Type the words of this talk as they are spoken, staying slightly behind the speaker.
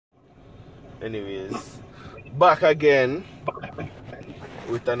Anyways, back again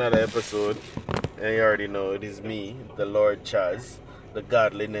with another episode. And you already know it is me, the Lord Chaz, the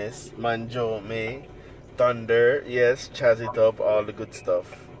godliness, Manjoume, Thunder, yes, Chaz it up, all the good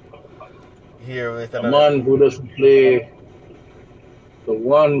stuff. Here with A another. man who doesn't play the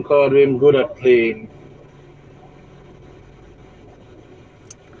one card him good at playing.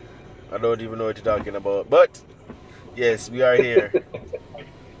 I don't even know what you're talking about, but yes, we are here.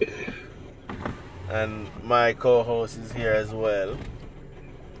 And my co-host is here as well.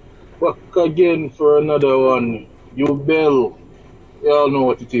 Back again for another one. You Bell. You all know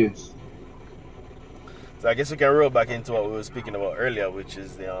what it is. So I guess we can roll back into what we were speaking about earlier, which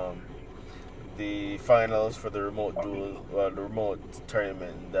is the finals for the remote duel, the remote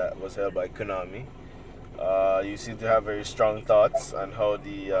tournament that was held by Konami. You seem to have very strong thoughts on how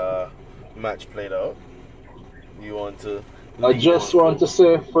the match played out. You want to? I just want to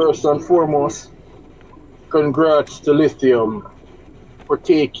say first and foremost, congrats to Lithium for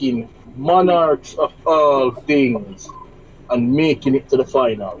taking Monarchs of all things and making it to the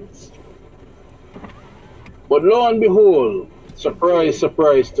finals. But lo and behold, surprise,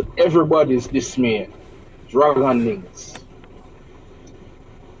 surprise to everybody's dismay, Dragon Links.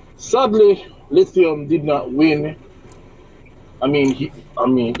 Sadly, Lithium did not win.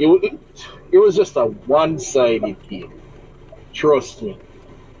 It was just a one-sided game. Trust me.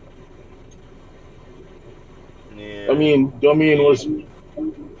 Yeah. Domain was.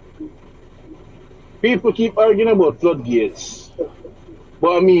 People keep arguing about floodgates,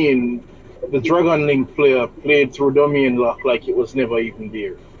 but the Dragon Link player played through Domain lock like it was never even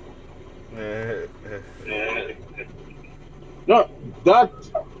there. No,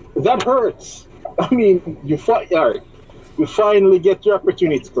 that hurts. You finally get your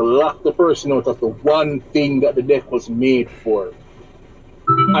opportunity to lock the person out of the one thing that the deck was made for,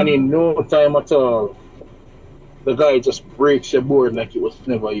 and in no time at all, the guy just breaks your board like it was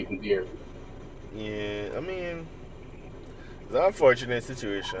never even there. Yeah, it's an unfortunate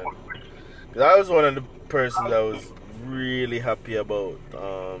situation. Cause I was one of the persons that was really happy about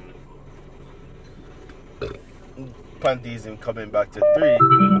Pantheism coming back to 3.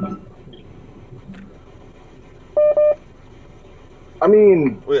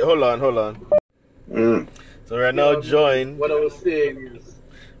 Wait, hold on. So we're now joined. What I was saying is,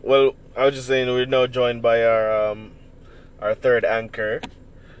 well, I was just saying we're now joined by our third anchor,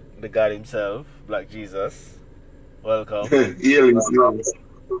 the God himself, Black Jesus. Welcome.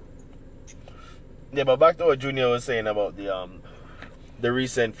 Yeah, but back to what Junior was saying about the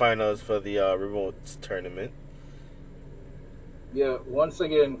recent finals for the remote tournament. Yeah, once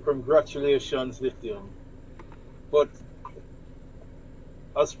again, congratulations, Lithium. But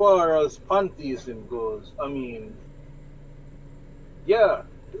as far as pantheism goes, yeah,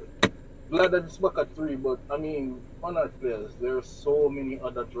 glad that it's back at 3, but Monarch players, there are so many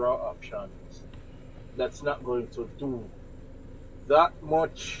other draw options that's not going to do that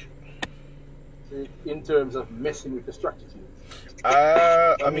much in terms of messing with the strategies.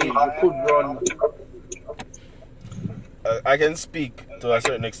 You could run. I can speak to a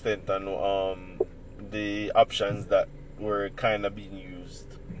certain extent on the options that were kind of being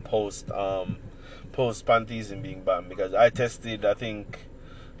used post pantheism being banned, because I tested, I think,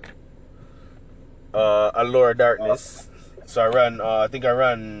 a lower darkness. So I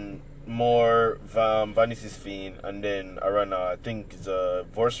ran more Vanity's Fiend, and then I ran I think it's a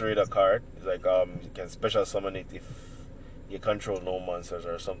Vorce Raider card. It's like you can special summon it if you control no monsters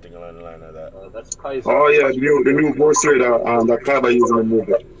or something along the line of that. That's Kaiser. Oh yeah, the new Vorce Raider that card I use in the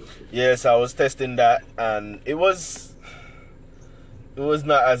movie. Yes, I was testing that, and it was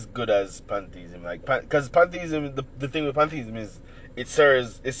not as good as Pantheism. Because Pantheism, the thing with Pantheism is it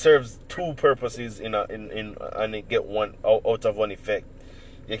serves two purposes and it get one out of one effect.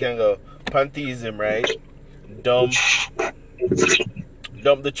 You can go Pantheism, right? Dump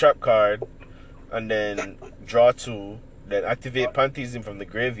the trap card, and then draw 2. Then activate Pantheism from the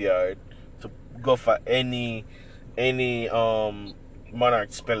graveyard to go for any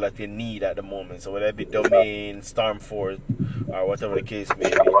Monarch spell that you need at the moment. So whether it be Domain, Stormforce, or whatever the case may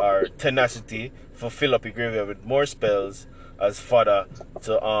be, or Tenacity, fill up your graveyard with more spells as fodder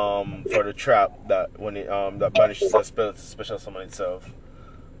to for the trap that when it that banishes a spell to special summon itself.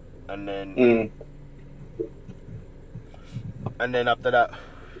 And then after that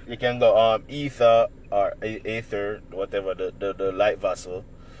you can go Ether or Aether, whatever, the light vassal.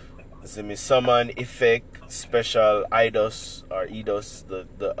 So me summon effect special Eidos or Eidos,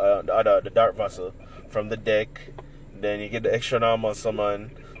 the dark vassal from the deck. Then you get the extra normal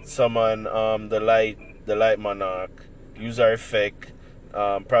summon the light monarch, use our effect,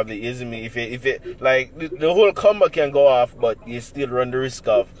 probably isn't me. If it like the whole combo can go off, but you still run the risk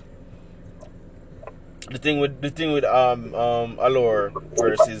of the thing with Allure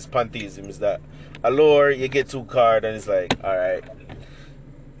versus Pantheism is that Allure you get 2 card and it's like, all right,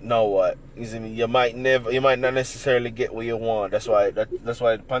 now what? You might not necessarily get what you want. That's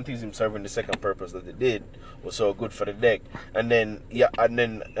why Pantheism serving the second purpose that they did was so good for the deck. And then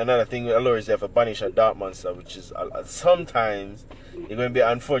another thing with Allure is you have to banish a Dark Monster, which is sometimes you're going to be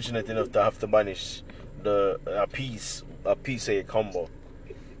unfortunate enough to have to banish a piece of your combo.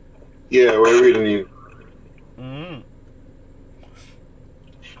 Yeah, we're reading you. Mm-hmm.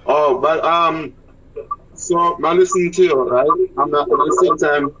 Oh, but so I'm listening to you, right? I'm not at the same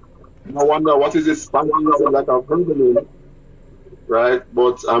time. I wonder what is this pantheism like I've heard the name, right?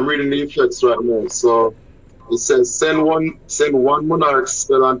 But I'm reading the effects right now. So it says send one monarch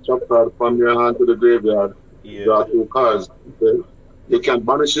spell and chop card from your hand to the graveyard. Yeah. Draw 2 cards. Okay. You can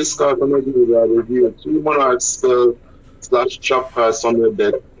banish this card from your graveyard, reveal 2 monarch spell / chop cards from your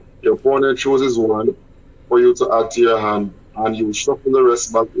deck. Your opponent chooses one for you to add to your hand, and you shuffle the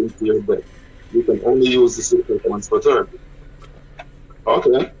rest back into your deck. You can only use this effect once per turn.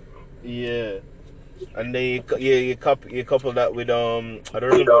 Okay. Yeah. And then you couple that with I don't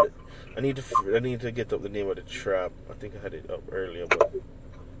remember. I need to get up the name of the trap. I think I had it up earlier, but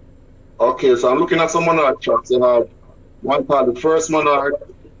Okay, so I'm looking at some monarch traps. You have one called the first monarch,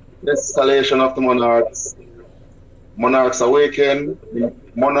 escalation of the monarchs, monarchs awaken,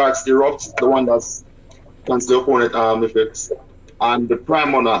 monarchs erupt, the one that's against the opponent effects, and the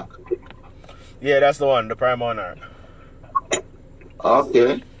prime monarch. yeah, that's the one, the Prime Monarch.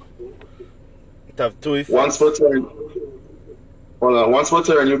 Okay. It have 2 effects. Once per turn. Hold on. Once per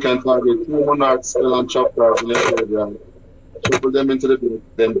turn, you can target 2 monarchs spell and chop cards in your graveyard. Shuffle them into the deck,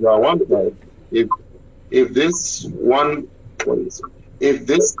 then draw 1 card. If this one, if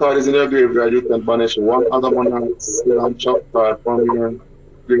this card is in your graveyard, you can banish 1 other monarch spell and chop card from your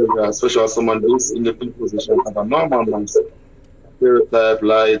graveyard. Special summon this in the field position as a normal monster. Spirit type,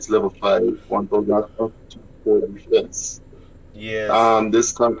 light, level 5, 1000 up to 4 defense. Yes.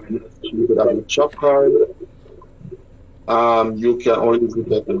 This card is treated as a chop card. You can only use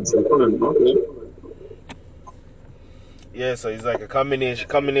it in second. Okay. Yeah, so it's like a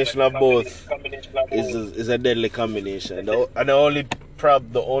combination of both is a deadly combination. The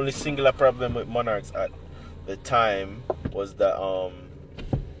only singular problem with Monarchs at the time was the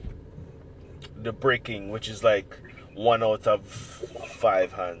breaking, which is like 1 out of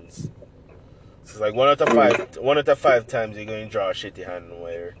 5 hands. So it's like 1 out of 5 times you're going to draw a shitty hand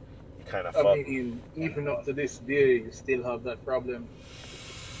where you kind of fuck. I mean, even up to this day, you still have that problem.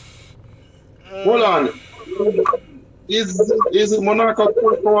 Hold on. Is it Monarch at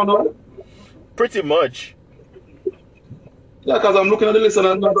 4 now? Pretty much. Yeah, because I'm looking at the list and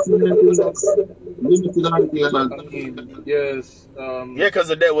I'm not seeing anything that's limited or anything like I that. mean, yes. Yeah, because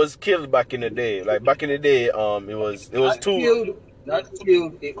the deck was killed back in the day. Like back in the day, it was Not too. killed.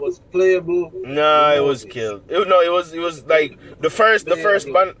 It was playable. Nah, it was killed. It was like the first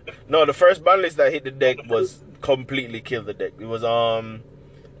ban. No, the first ban list that hit the deck was completely killed the deck. It was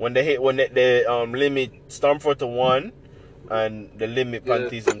when they limit Stormfort to 1 and the limit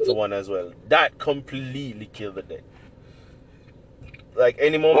Pantheism to 1 as well. That completely killed the deck. Like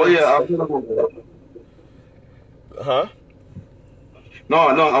any moment. Oh yeah, I've heard about that. Huh? No,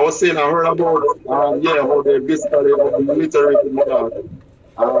 I was saying I heard about how they basically obliterated Monarch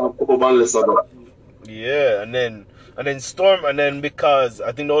a couple bandless ago. Yeah, and then because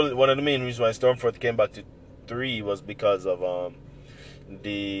I think one of the main reasons why Stormfort came back to 3 was because of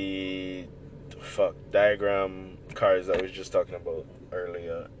the diagram cards that we were just talking about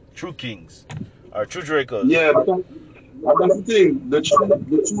earlier. True Kings or True Dracos. Yeah, but that's the thing. The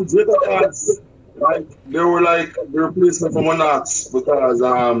two Draco cards, like they were like the replacement for Monarchs because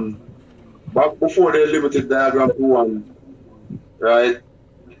back before they limited diagram to 1, right?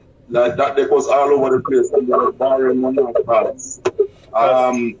 Like that deck was all over the place and they were borrowing Monarch cards.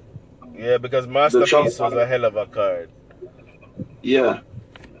 Yeah, because Masterpiece was a hell of a card. Yeah.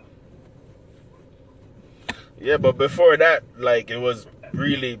 Yeah, but before that, like it was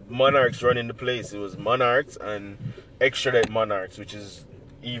really Monarchs running the place. It was Monarchs and extra deck Monarchs, which is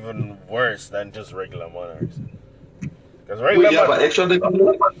even worse than just regular Monarchs. Because regular but extra deck.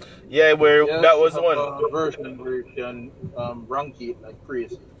 Yeah, that was the one. A version where you can rank it like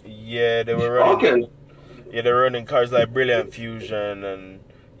crazy. Yeah, they were running. Okay. Yeah, they were running cards like Brilliant Fusion, and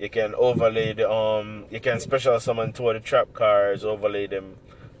you can overlay you can special summon 2 of the trap cards, overlay them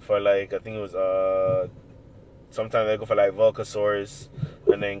for like I think it was sometimes they go for like Volcasaurus,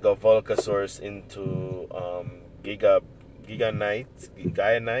 and then go Volcasaurus into Giga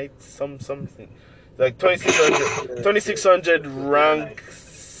Giga Knight, something like 2600 rank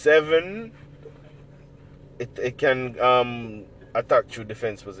 7. It can attack through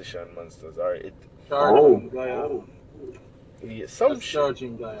defense position monsters. Or it Charging Gaia. yeah, some That's shit.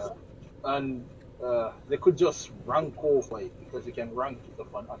 charging Gaia. And they could just rank over it because you can rank it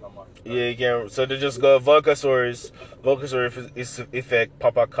up on other monsters. Yeah, you can. So they just go Volcasaurus. Volcasaurus is effect,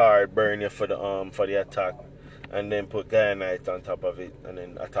 pop a card, burn you for the attack, and then put Gaia Knight on top of it, and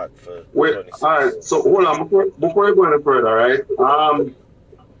then attack for Wait, 26. all right. So hold on before you go any further, right?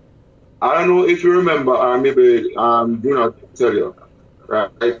 I don't know if you remember, or maybe do not tell you, right?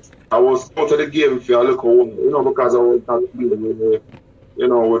 I was out of the game for a little while, because I was not dealing with, with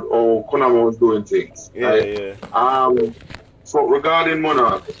how Konami was doing things, Yeah, right? yeah. So regarding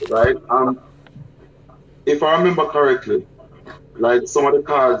Monarch, right? If I remember correctly, like some of the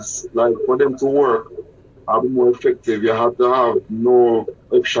cards, like for them to work, are more effective. You have to have no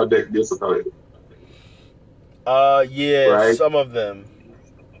extra deck, basically, Yeah, right? some of them.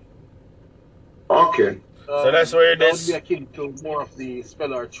 Okay. So that's where that would this. be akin to more of the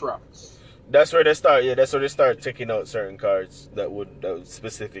spell traps. That's where they start. Yeah, that's where they start taking out certain cards that would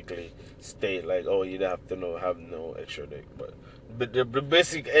specifically state like, oh, you'd have to have no extra deck, but the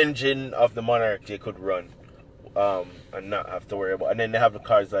basic engine of the Monarch they could run, and not have to worry about. And then they have the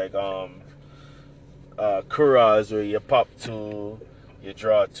cards like Kuras where you pop 2, you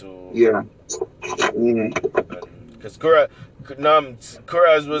draw 2. Yeah. Mm-hmm. Because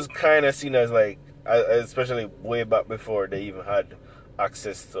Kuras was kind of seen as like, especially way back before they even had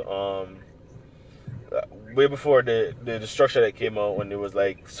access to way before the structure that came out, when there was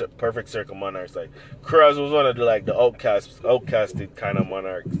like perfect circle monarchs. Like Kuras was one of the like the outcasted kind of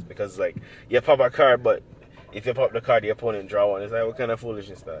monarchs, because like you pop a card, but if you pop the card, the opponent draw one. It's like, what kind of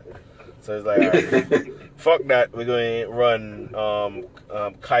foolishness is that? So it's like, alright, fuck that. We're going to run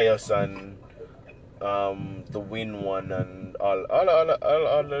Chaos and the Win one and all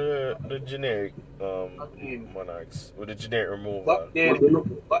the generic monarchs with the generic removal. But then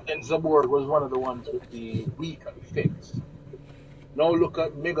Zabur was one of the ones with the weaker effects. Now look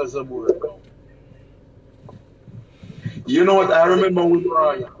at Mega Zabur now. You know what I remember with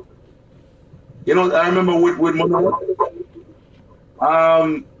Monarch?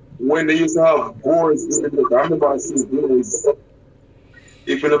 When they used to have Gores in the book, I remember seeing Gores.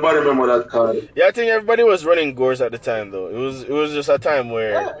 If anybody remember that card. Yeah, I think everybody was running Gores at the time though. It was just a time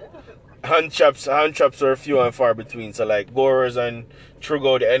where hand traps were few and far between. So like Gores and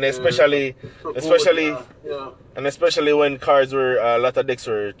Trugod, and especially when cards were a lot of decks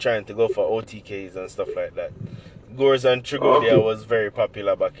were trying to go for OTKs and stuff like that. Gores and Trugodia was very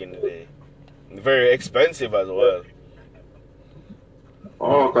popular back in the day. Very expensive as well.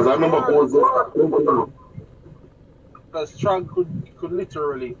 Oh, because I remember Gores. Because Trug could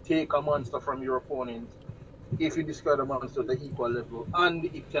literally take a monster from your opponent if you discard a monster at the equal level, and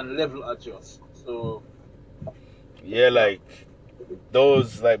it can level adjust. So yeah, like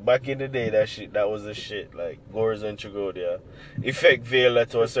those, like back in the day, that was the shit. Like Gores and Trugodia, Effect Vela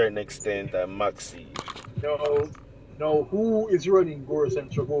to a certain extent, and Maxi. No, who is running Gores and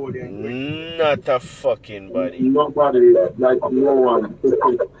Trugodia? Not a fucking body. Nobody, like no one.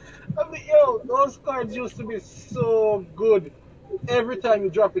 I mean, those cards used to be so good. Every time you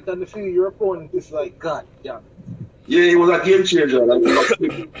drop it on the field, your opponent is like, God damn. Yeah, it was a game changer.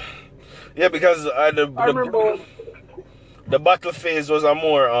 Yeah, because I remember the battle phase was a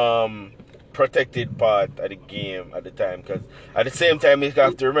more protected part of the game at the time. Because at the same time, you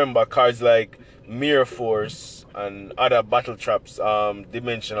have to remember cards like Mirror Force and other battle traps,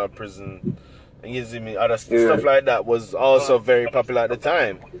 Dimensional Prison, and other stuff like that was also very popular at the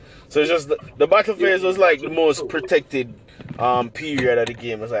time. So it's just the battle phase was like the most protected period of the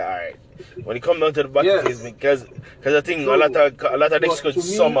game. It's like, alright, when it comes down to the battle phase, because I think a lot of decks could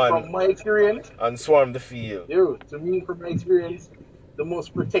summon from my experience and swarm the field. To me, from my experience, the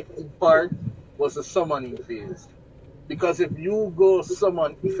most protected part was the summoning phase. Because if you go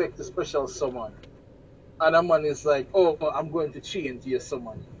summon, effect a special summon, and a man is like, oh, I'm going to change your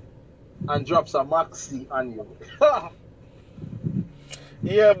summon, and drops a maxi on you.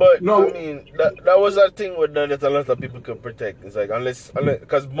 Yeah, but no. I mean that was a thing with that a lot of people could protect. It's like unless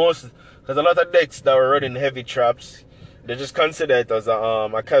because a lot of decks that were running heavy traps, they just consider it as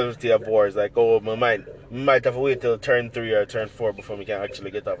a casualty of war. It's like, oh, we might have to wait till turn 3 or turn 4 before we can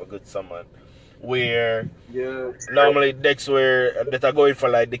actually get off a good summon. Where normally decks that are going for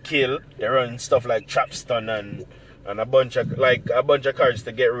like the kill, they run stuff like trap stun and a bunch of cards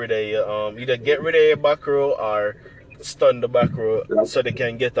to get rid of you, either get rid of your back row or stun the back row so they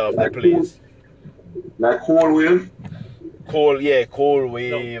can get off the place. Like Whole Wave? cold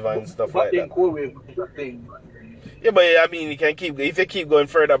No, wave and stuff but like then that. cold wave is a thing. Yeah, but I mean, you can keep if you keep going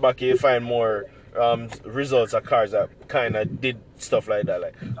further back, you find more results of cars that kind of did stuff like that,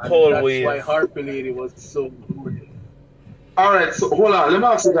 like And cold that's why wave. Harpy Lady was so good. All right, so hold on. Let me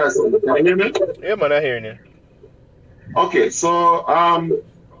ask you guys something. Can you hear me? Yeah, man, I hearing you. Okay, so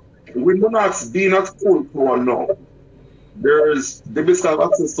with Monarchs being at full power now, there's the best have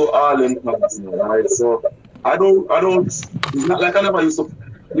access to all them cards now, right? So I don't. It's not like I never used to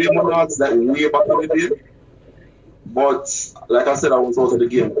play Monarchs like way back in the day, but like I said, I was out of the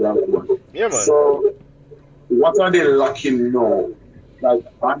game for that one. Yeah, man. So what are they lacking now? Like,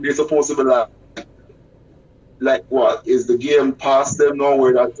 aren't they supposed to be like what? Is the game past them now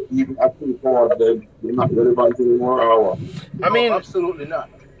where that even at full power they're not relevant anymore or what? I No, mean, absolutely not.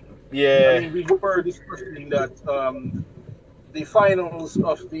 I yeah, mean, we were discussing that the finals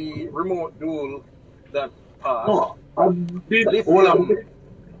of the remote duel that passed, No, I did. Hold on. lithium.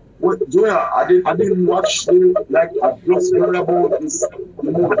 What, Joya, I didn't watch the like I just heard about this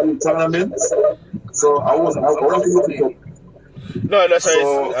remote tournament, so I want to look it up. no, that's why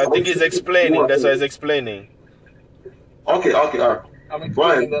So I I think was he's thinking explaining. more. That's why he's explaining. Okay, okay, all right. I'm Go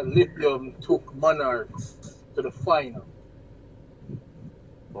ahead. explaining that lithium took Monarchs to the final.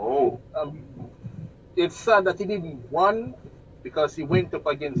 Oh, Um, it's sad that he didn't win because he went up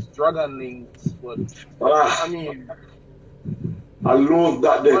against Dragon Links, but I ah, mean, I love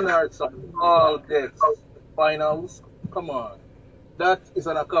that deck. Monarchs of all decks finals. Come on, that is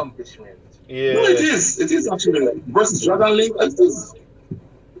an accomplishment. No, it Yeah, is. It is actually versus Dragon Link. It is.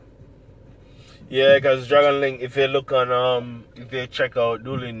 yeah, because Dragon Link. If you look on if you check out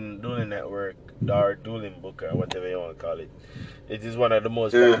Dueling Network or Dueling Book or whatever you want to call it, it is one of the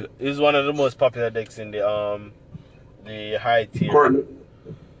most Yeah, popular. It is one of the most popular decks in the high tier, court.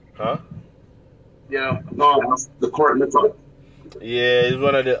 huh? Yeah, No, that's the court meta. Yeah, it's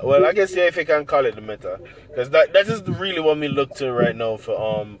one of the. Well, I guess yeah, if you can call it the meta, because that is really what me look to right now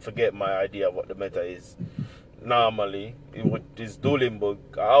for get my idea of what the meta is. Normally, this dueling book,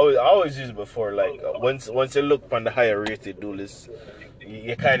 I always use it before. Like once you look on the higher rated duelists,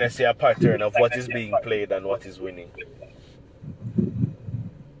 you kind of see a pattern of what is being played and what is winning.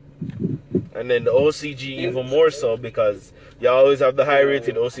 And then the OCG even more so because you always have the high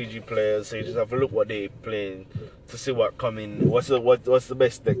rated OCG players, so you just have to look what they playing to see what coming. What's the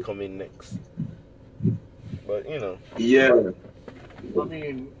best deck coming next? But Yeah. I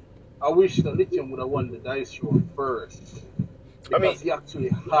mean, I wish the lithium would have won the dice roll first I mean, because he actually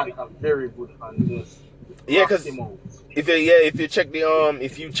had a very good hand. Just yeah, rocked because him out. if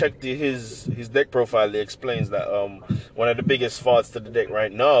you check his deck profile, it explains that one of the biggest faults to the deck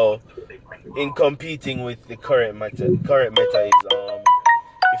right now in competing with the current meta is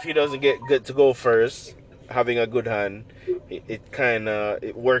if he doesn't get good to go first, having a good hand, it kind of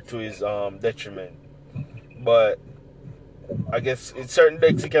it worked to his detriment. But I guess in certain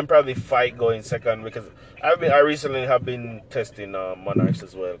decks he can probably fight going second because I recently have been testing Monarchs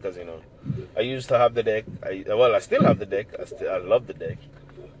as well because I used to have the deck. I still have the deck. I love the deck.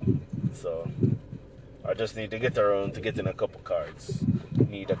 So I just need to get around to getting a couple cards.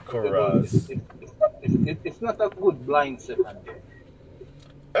 Need a Yeah, but Kuraz. it's not a good blind second.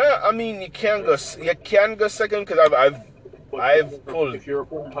 I mean, you can go second because But I've pulled. if your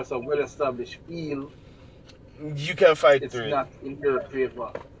opponent has a well-established field, You can fight it's through it. not in your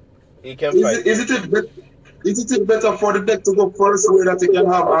favor. You can Is fight it through is it. it a bit, is it better for the deck to go first so that you can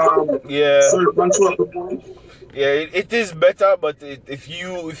have Yeah, certain control of the point? yeah. It is better, but if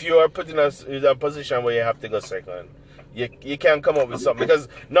you are put in a position where you have to go second, you can come up with something because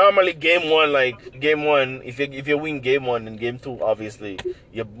normally game one, if you win game one and game two, obviously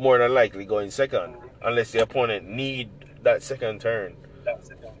you're more than likely going second unless your opponent need that second turn,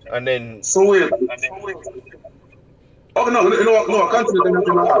 and then So wait. Oh no, no, continue. Then I'm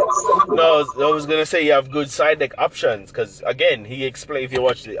gonna ask. no, I was gonna say you have good side deck options because again, he explained if you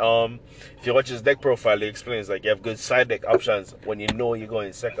watch his deck profile, he explains like you have good side deck options when you know you're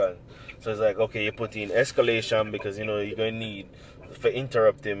going second. So it's like okay, you put in escalation because you're gonna need to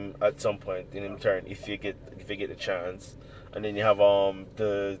interrupt him at some point in his turn if you get the chance, and then you have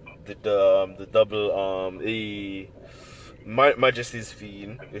the double Majesty's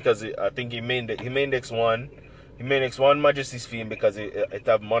Fiend because I think he main decks one. He made next one Majesty's Fiend because it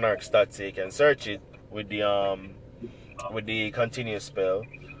have Monarch stats, so you can search it with the continuous spell,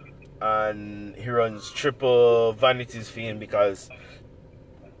 and he runs triple Vanity's Fiend because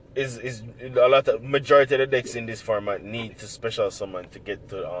is a lot of majority of the decks in this format need to special summon to get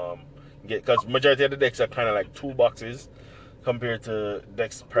because majority of the decks are kind of like two boxes compared to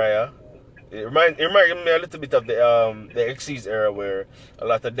decks prior, It reminded me a little bit of the Xyz era where a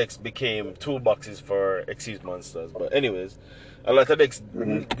lot of decks became toolboxes for Xyz monsters. But anyways, a lot of decks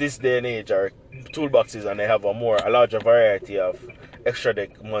this day and age are toolboxes, and they have a larger variety of extra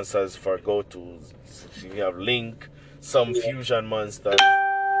deck monsters for go-tos. So you have Link, some fusion monsters,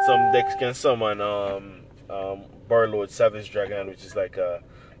 some decks can summon Burlord Savage Dragon, which is like a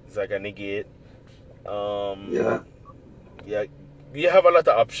negate. Yeah. Yeah, you have a lot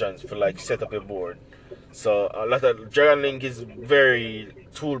of options for like set up a board. So a lot of Dragon Link is very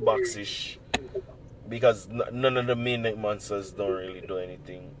toolbox-ish because none of the main deck monsters don't really do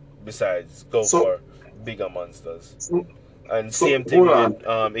anything besides go So, for bigger monsters. so, And so same thing hold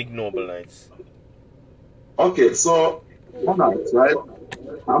on. with Ignoble Knights. Okay, so monarchs, right?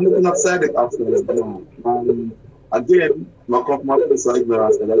 I'm looking at side deck options now. Again, not come from my place of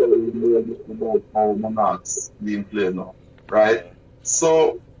ignorance, and I don't really know anything about how monarchs being played now, right? Yeah.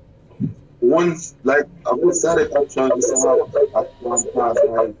 So once, like, a good side deck option is to have at one pass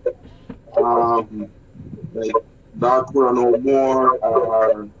like Dark World no more,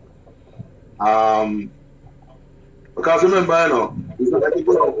 or um, because remember, it's not like you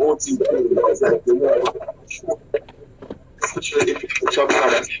go on OTP, it's like the more, especially if it's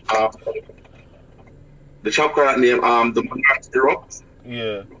the shop card name, the Monarch Erupt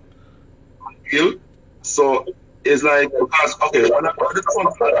Yeah. Hill. So it's like, because, okay, when the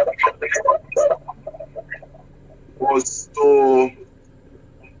contract was to,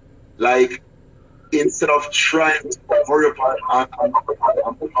 like, instead of trying to hurry up and put my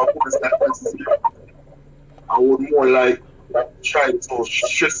opponents that necessary, I would more like try to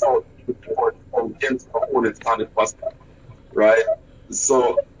stress out the board against opponents and if possible, right?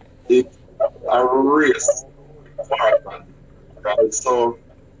 So it's a race marathon, right? So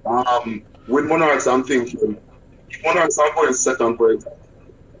with Monarchs, I'm thinking if Monarchs are going second, for example,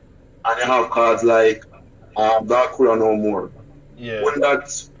 and you have cards like Dark Cooler no more, Yeah. wouldn't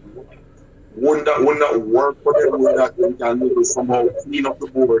that work for them? Would that they can maybe somehow clean up the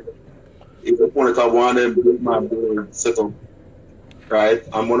board if the opponent have one of them big man board set up, right?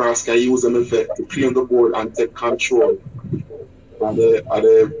 And Monarchs can use an effect to clean the board and take control at the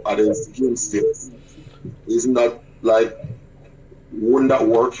game states. Isn't that like, wouldn't that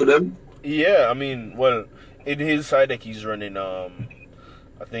work for them? Yeah, I mean, well, in his side deck he's running I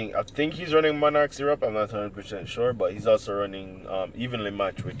think he's running Monarch Syrup, I'm not 100% sure, but he's also running Evenly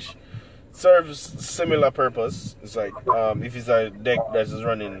Match, which serves similar purpose. It's like if it's a deck that is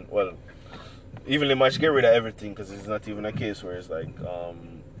running, well, Evenly Match, get rid of everything because it's not even a case where it's like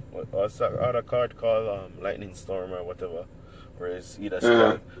what's that other card called Lightning Storm or whatever, where it's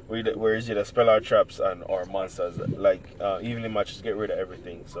either where it's either spell out traps and or monsters. Like Evenly Match, just get rid of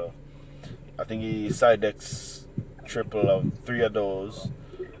everything. So I think he side decks triple of 3 of those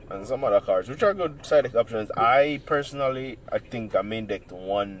and some other cards, which are good side deck options. I think I main decked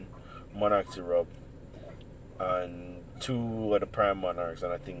 1 Monarch Syrup and 2 of the Prime Monarchs,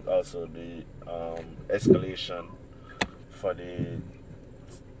 and I think also the escalation for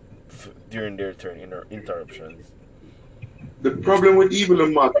during their turn interruptions. The problem with Evil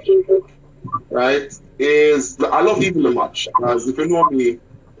and Match, right, is I love Evil and Match. Because if you know me,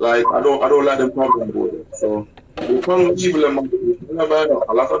 like I don't like them problem board. So the problem with Evil and Match is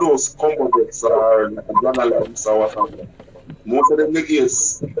a lot of those combo decks are like Banner Lamps or whatever. Most of the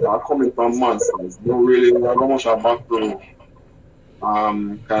negates are coming from monsters. They don't really have much of back to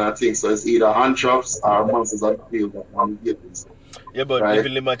kind of thing. So it's either hand traps or monsters on the field that are negating. Yeah, but Right?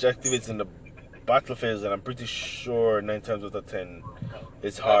 Evenly Match activates in the battle phase, and I'm pretty sure 9 times out of 10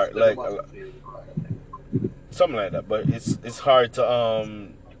 it's hard, like something like that. But it's hard to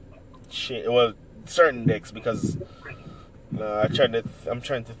change, well, certain decks because I'm trying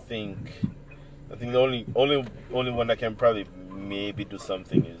to think. I think the only one that can probably maybe do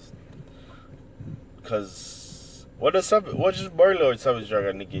something is because what does Warlord Savage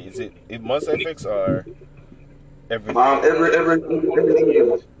Dragon negate? Is it monster effects or everything?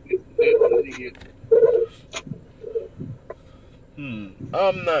 Everything.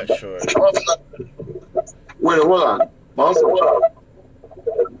 I'm not sure. Wait, hold on. Monster.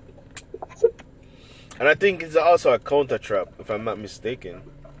 And I think it's also a counter trap, if I'm not mistaken.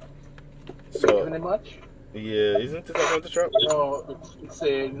 So Isn't it much? yeah, isn't it a counter trap? No, it's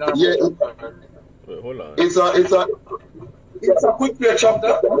a normal Yeah, card. Wait, hold on. It's a quick play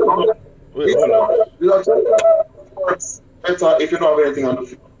chapter. Wait, hold on. It's better if you don't have anything on the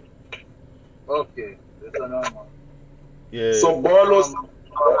field. Okay, that's a normal. Yeah. So Barlow's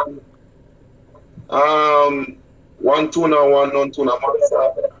 1 tuna, 1 non tuna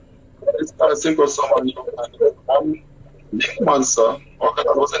monster. It's kind of simple summon. Big monster. Okay,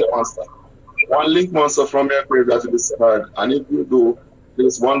 that was any monster. one link monster from your graveyard to this card, and if you do,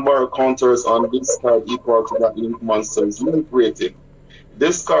 there's one bar counters on this card equal to that link monster's link rating.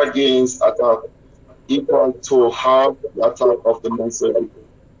 This card gains attack equal to half the attack of the monster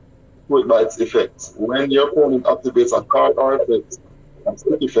put by its effect. When your opponent activates a card or effect, that's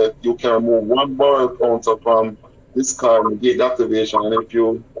quick effect, you can remove one bar counter from this card and negate the activation. And if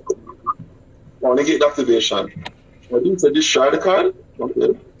you negate the activation, I didn't say destroy the card.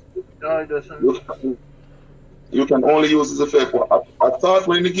 Okay. No, it doesn't. You can only use this effect. Well, I thought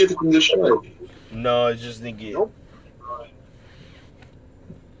when you negate it, you can destroy it. No, it's just negate. Nope.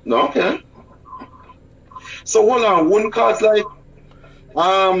 No, okay. So hold on, one card like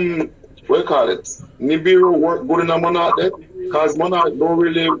what do you call it? Nibiru work good in a Monarch deck? Because Monarch don't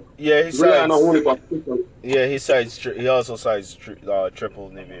really Yeah, he rely on a whole sides. heap of people. Yeah, he also sides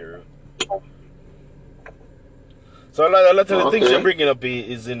triple Nibiru. So a lot of the things Okay. you're bringing up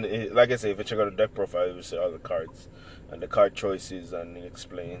is in, like I say, if you check out the deck profile, you will see all the cards and the card choices and it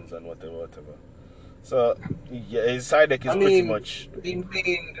explains and whatever. So yeah, his side deck is pretty much. He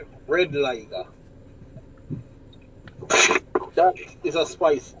named Red Liger. That is a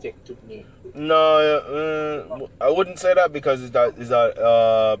spice tech to me. No, I wouldn't say that because for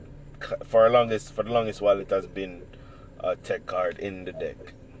the longest while it has been a tech card in the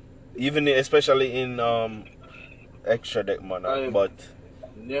deck, even especially in extra deck mana. But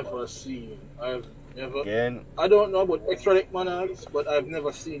again, I don't know about extra deck monarchs, but I've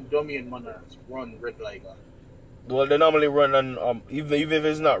never seen Domain monarchs run Red Liger. well, they normally run on even if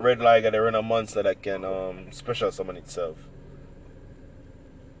it's not Red Liger, they run a monster that can special summon itself.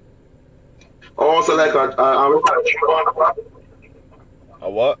 Also like A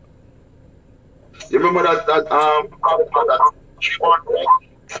what? you remember that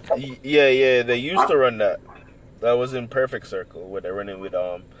Yeah, they used to run that. That was in Perfect Circle where they're running with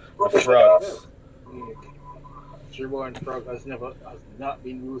frogs. Reborn Frog has not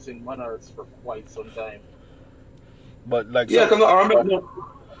been using monarchs for quite some time. But like yeah, because I remember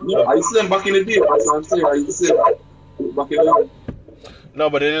I used to see them back in the day. That's what I'm saying. I used to see them back in the day. no,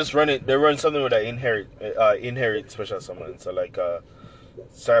 but they just run it. They run something with that inherit special summon. So like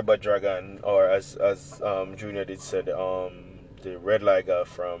Cyber Dragon, or as Junior did said, the Red Liger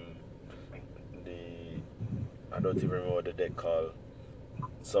from I don't even remember what the deck called.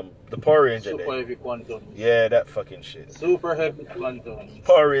 The Power Ranger Super deck. Heavy Quantum. Yeah, that fucking shit. Super Heavy Quantum.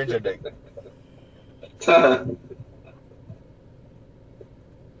 Power Ranger deck.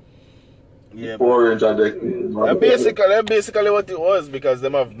 Yeah, Power Ranger deck. that's basically what it was, because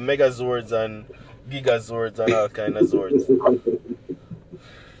them have Megazords and Gigazords and all kind of Zords.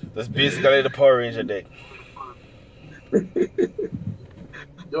 That's basically the Power Ranger deck.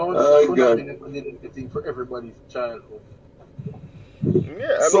 Don't anything for everybody's childhood.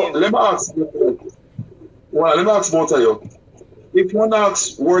 Yeah, I So mean, let me ask both of you. If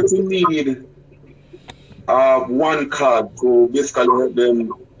Monarchs were to need one card to basically help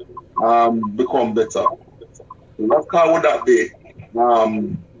them become better, what card would that be?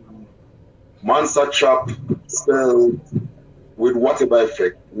 Monster trap spell with whatever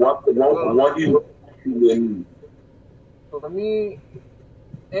effect. What do you need? For me,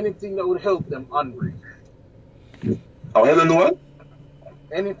 anything that would help them unbrick. Oh, hell and what?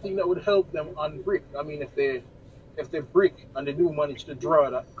 Anything that would help them unbrick. I mean, if they brick and they do manage to draw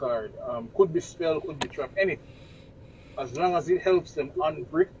that card, could be spell, could be trap, anything. As long as it helps them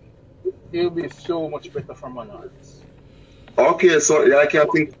unbrick, it'll be so much better for Monarchs. Okay, so yeah, I can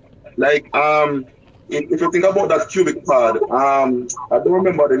think like if you think about that cubic card, I don't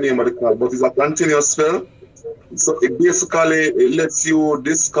remember the name of the card, but it's a continuous spell. So it basically lets you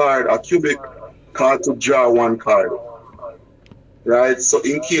discard a cubic card to draw one card. Right? So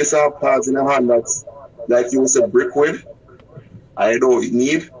in case I have cards in your hand that's like you would say brick with, I don't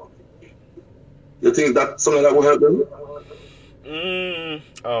need. You think that's something that will help them?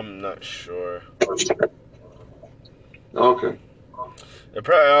 I'm not sure. Okay. All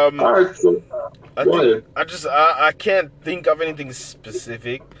right, so I can't think of anything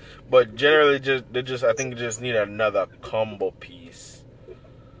specific, but generally I think they just need another combo piece.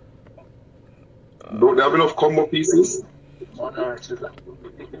 Don't they have enough combo pieces? Monarchs is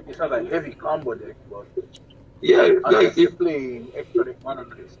it's not a heavy combo deck, but yeah, like if playing extra deck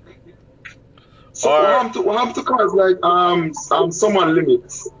Monarchs. So what happened to cards like summon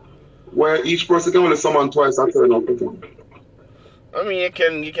limits, where each person can only summon twice after an opportunity? I mean,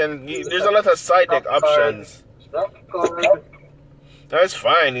 there's a lot of side deck options. That's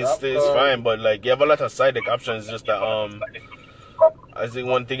fine. It's fine, but like you have a lot of side deck options. Just that I think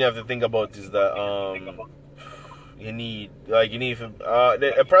one thing you have to think about is that they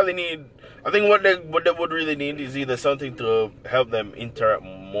probably need I think what they would really need is either something to help them interact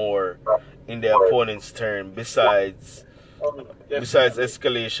more in their opponent's turn besides Definitely.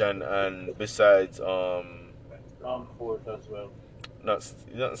 escalation and besides Stormfort as well. not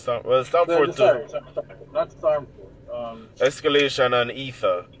Storm, well, No, Stormfort too. sorry, not Stormfort. Escalation and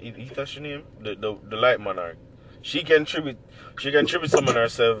Ether. Ether she name? The Light Monarch. She can tribute summon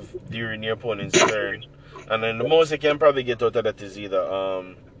herself during your opponent's turn. And then the most you can probably get out of that is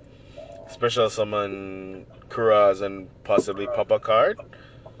either special summon Kuraz and possibly pop a card.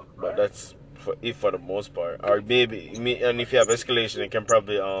 But that's for the most part. Or maybe and if you have escalation you can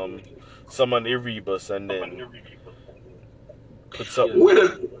probably summon Erebus and then put something.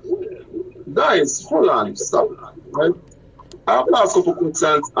 Wait, guys, hold on, stop. Right? I have asked a couple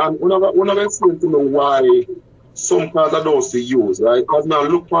questions, and one of them explain to me why some cards are those to use, right? Because now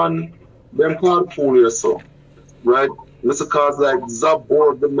look on them card pool here, so right? There's a cards like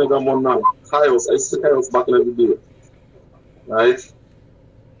Zabor, the Mega Monarch, Kaios. I used to Kaios back in the day, right?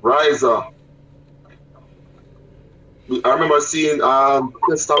 Riser. I remember seeing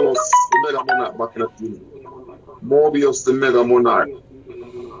Testalos, the Mega Monarch back in the day. Mobius, the Mega Monarch.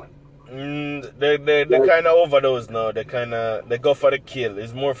 They kind of overdose now. They go for the kill.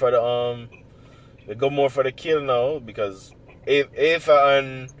 It's more for the they go more for the kill now because Aether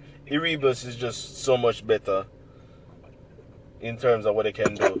and Erebus is just so much better in terms of what they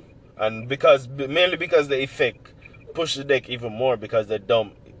can do, and mainly because the effect push the deck even more because they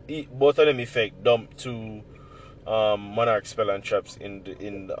dump both of them effect dump two Monarch spell and traps into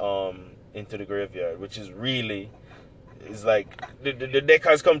the graveyard, which is really is like the deck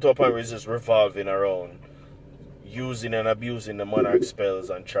has come to a point where it's just revolving around using and abusing the Monarch spells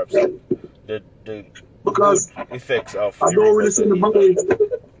and traps. The Because good effects of I don't really see anybody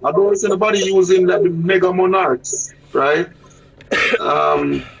using like the Mega Monarchs, right?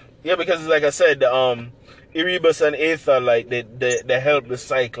 Yeah, because like I said, Erebus and Aether like they help the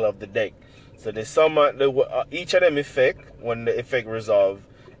cycle of the deck. So they summon each of them effect when the effect resolve,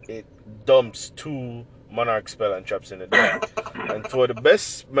 it dumps two Monarch spell and traps in the deck. And for the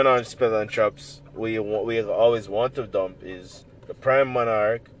best Monarch spell and traps we always want to dump is the Prime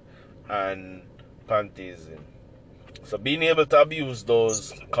Monarch and Pantheism. So being able to abuse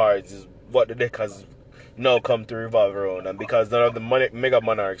those cards is what the deck has now come to revolve around, and because none of the Mega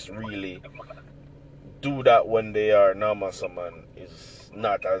Monarchs really do that when they are normal summon is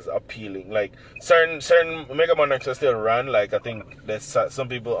not as appealing. Like certain Mega Monarchs are still run. Like I think there's some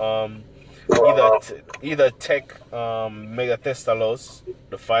people either tech Mega Testalos,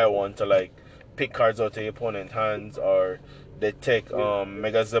 the fire one, to like pick cards out of your opponent's hands, or they take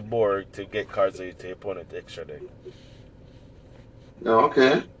Mega Zaborg to get cards out of your opponent's extra deck.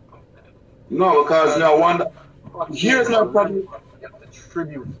 Okay. No, because now one here's my problem. You have to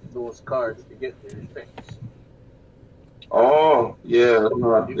tribute those cards to get their effects. Oh, yeah,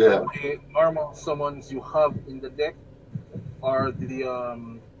 no, You yeah. the normal summons you have in the deck are the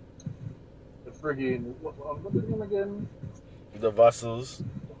friggin' what's the name again? The Vassals.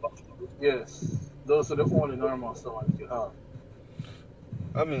 Yes, those are the only normal summons you have.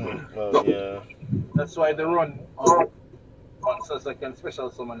 I mean, well, No, yeah. That's why they run monsters that can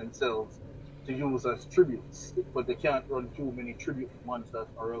special summon themselves to use as tributes, but they can't run too many tribute monsters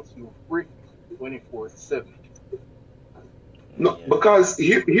or else you break 24/7. no, Yeah. because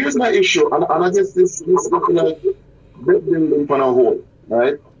here's my issue, and I guess this is like deck building on a whole,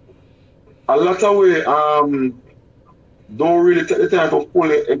 right? A lot of way don't really take the time to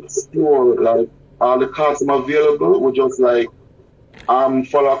fully explore like all the cards available. We just like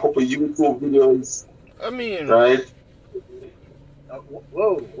follow a couple YouTube videos, I mean, right?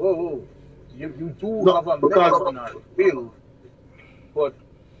 Whoa. You do No, have a Mega because Monarch build, but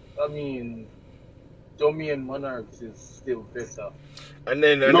I mean, Domain Monarchs is still better. and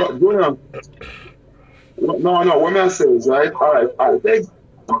then no, Julian, no. What may I say is right. All right. Thanks.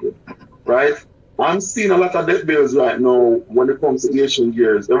 Right. I'm seeing a lot of deck builds right now when it comes to Asian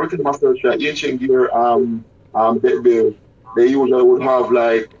gears. Everything I search for Asian gear deck build, they usually would have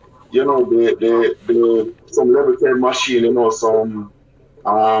like the some level 10 machine, some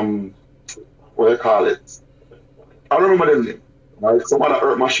um what do you call it? I don't remember the name. Right? Some other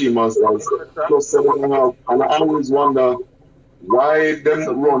Earth machine monsters. Plus some of them have, and I always wonder why them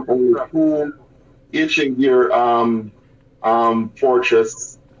So run only two Asian gear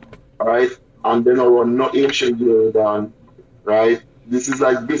fortress, right? And then I run not ancient gear done, right? This is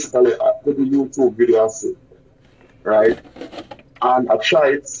like basically a the YouTube video I see, right? And I try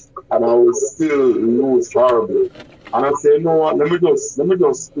it and I will still lose horribly. And I say, you know what, let me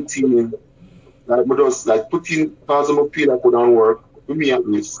just put in like me just like put in cause I feel like couldn't work for me at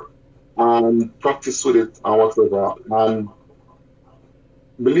least. and practice with it and whatever. And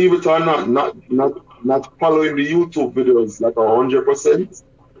believe it or not, not following the YouTube videos like 100%.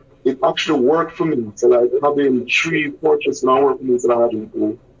 It actually worked for me. So like having three portraits now work for me instead of having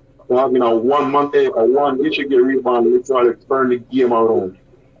two. So having a 1 month, a one each get rebound, literally turn the game around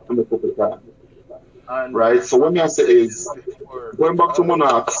and make up the time. And Right? So what I say is before, going back to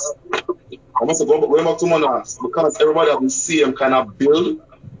Monarchs, I must go going back to Monarchs because everybody have the same kind of build,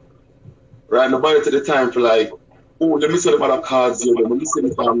 right? Nobody take the time for like, oh, let me see the other cards here, let me see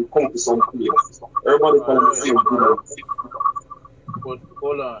if I can come to some place. Everybody kind of the same build. but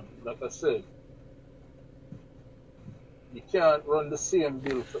hold on, like I said, you can't run the same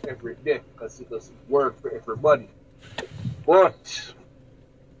build for every deck because it doesn't work for everybody. But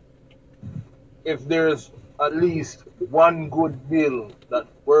if there's at least one good build that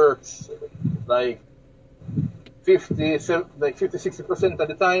works like 50, 60% of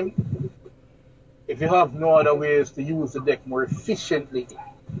the time, if you have no other ways to use the deck more efficiently,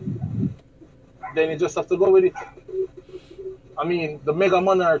 then you just have to go with it. I mean, the Mega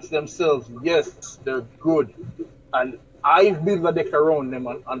Monarchs themselves, yes, they're good. And I've built a deck around them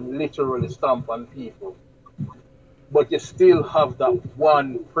and literally stomp on people. But you still have that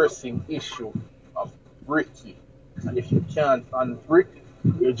one pressing issue of bricky. And if you can't unbrick,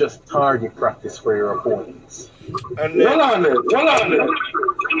 you just target practice for your opponents. And Well then on it, well on it.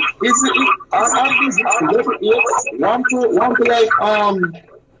 Is it, yes, want to like,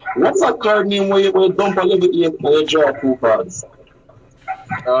 what's that card name where you dump a level 8 and you draw two cards?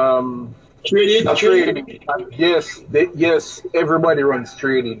 Um, Trading? Trading. Yes, everybody runs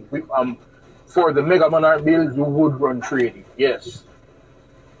trading. For the Mega Monarch build, you would run trading. Yes,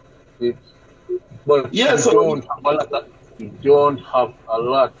 it, but Yeah, so you don't have a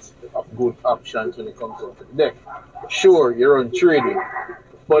lot of good options when it comes to the deck. Sure, you're on trading,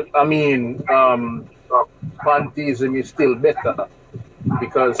 but I mean, Pantheism is still better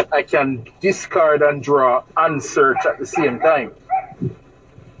because I can discard and draw and search at the same time.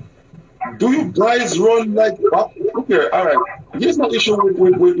 do you guys run like okay, alright. Here's my issue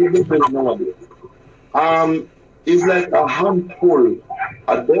with this now. It's like a handful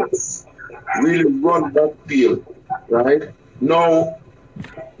of decks really run that field, right? Now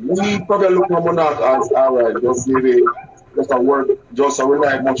we probably look at Monarch as alright, just maybe just a work, just a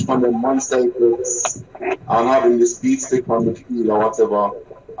rely much on the monster effects and having the speed stick on the field or whatever,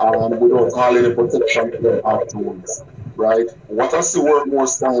 without calling the protection to them afterwards, right? What I see work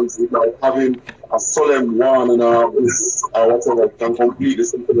most times is like having a solemn one and this or whatever can complete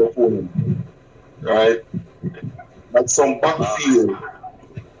this to the opponent, right? Like some backfield.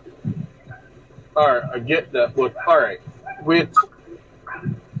 All right, I get that, but all right, with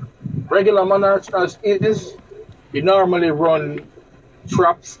regular Monarchs as is, you normally run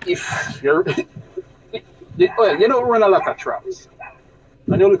traps if you're. Well, you don't run a lot of traps.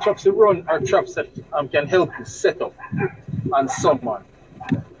 And the only traps you run are traps that can help you set up and summon.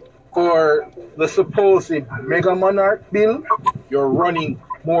 For the supposed Mega Monarch build, you're running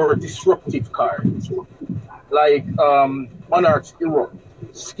more disruptive cards. Like Monarch's Erupt,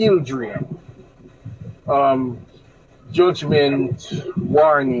 Skill Drain, um, Judgment,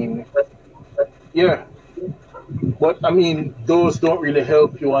 Warning. Yeah, but I mean, those don't really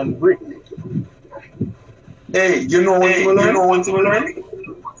help you on brick. Hey, you know what you learn?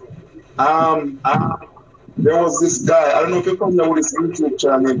 Um, there was this guy, I don't know if you're familiar with this YouTube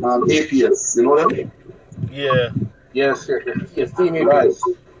channel, APS, you know them? yeah. Yes, yes, Team Right, APS.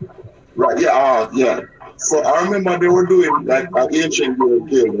 right, yeah, yeah. So I remember they were doing like an ancient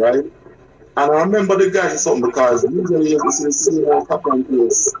game, right? And I remember the guy did something because usually you see the same old pattern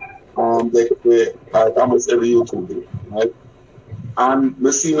place, they almost every YouTube video, right? And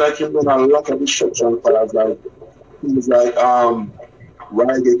we see like him doing a lot of destruction cards, like things like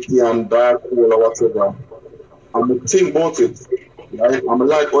Raigeki and Dark Hole or whatever. I'm gonna think about it, right? I'm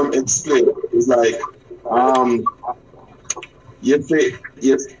like when explain. It's like um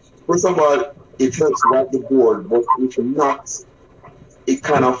yes, first of all, it helps wipe the board, but if not, it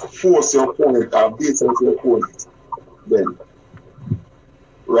kind of force your opponent beats out your opponent then.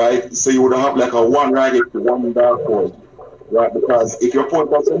 Right? So you would have like a one Raigeki, one Dark Hole. Right? Because if your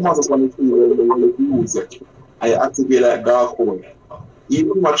opponent has some monsters on the field when you use it and you activate that Dark Hole,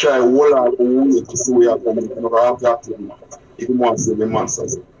 even if you try to wall out and wait to see where you're coming, you never have to activate if you want to save the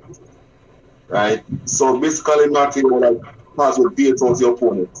monsters. Right? So basically not able like pass with bait out your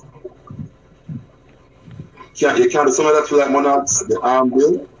opponent. You can't do some of that for like Monarchs, the arm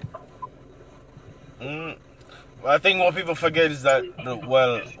build. Mm. I think what people forget is that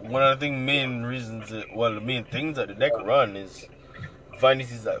one of the main reasons, the main things that the deck run is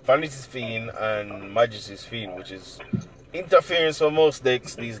Vanity's Fiend and Majesty's Fiend, which is interference for most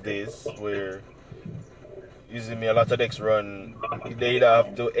decks these days, where using me a lot of decks run, they either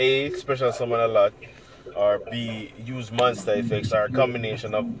have to A, special summon a lot, or B, use monster effects, or a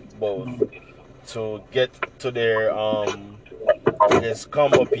combination of both to get to their I guess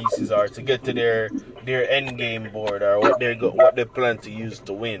combo pieces, or to get to their end game board, or what they plan to use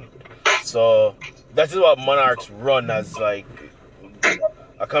to win. So that is what Monarchs run as, like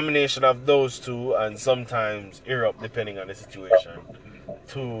a combination of those two, and sometimes erupt depending on the situation,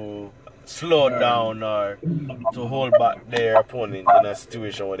 to slow down or to hold back their opponent in a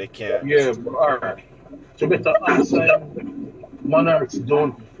situation where they can't. Yeah, alright. To better answer, Monarchs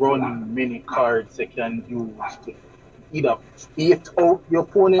don't run many cards they can use to either bait out the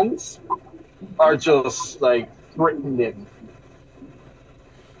opponents or just like threaten them.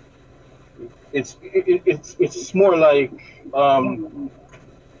 It's more like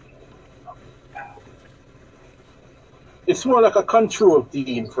it's more like a control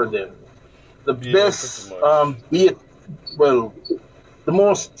team for them. The Yeah, pretty best much. bait, well, the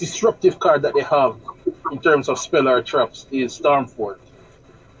most disruptive card that they have in terms of spell or traps is Stormfort.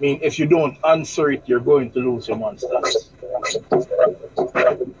 I mean, if you don't answer it, you're going to lose your monsters.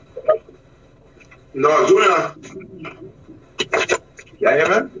 No, Junior. Yeah, hear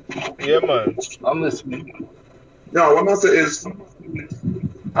me? Yeah, man. I'm listening. No, what I say is,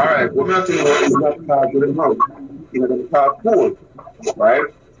 all right, what I tell you what is that card with the mouth? You know, the card pool, right?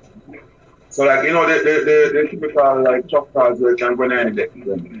 So, like, you know, the typical, like, top cards where you can go in any deck,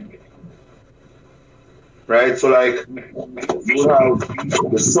 right? So, like, you have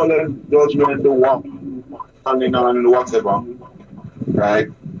the Solemn Judgment, the one, and whatever, right?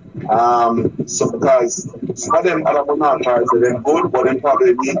 So because some of them other monarch cards are them good, but then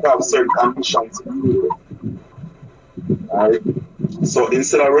probably need to have certain conditions, right? So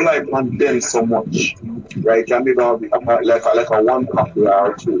instead of relying on them so much, right, can be like a one copy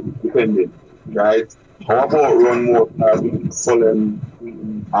or two, depending, right? How about run more cards with Solemn,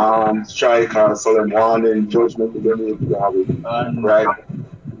 Striker, Solemn Warning, Judgment, you don't need to have it, And right?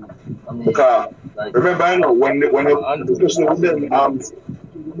 I mean, Because like, remember, I know when especially with them,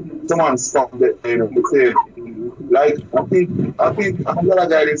 someone stopped it, you know, to say, like, I think another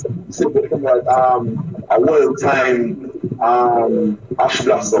guy is said something like, a well time, ash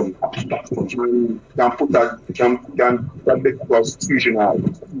blossom, can put that, can make prostitution out,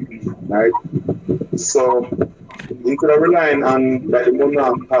 right? So, instead of relying on, like, the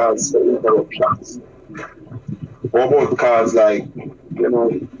monarch cards for interruptions, what about cards like, you know,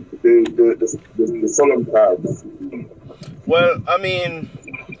 the solemn cards? Well, I mean,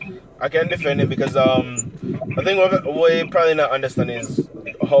 I can defend it because I think what you probably not understand is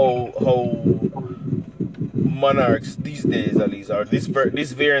how Monarchs these days, at least, or this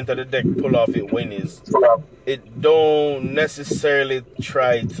variant of the deck pull off it win is, it don't necessarily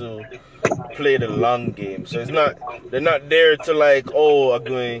try to play the long game. So they're not there to, like, oh, I'm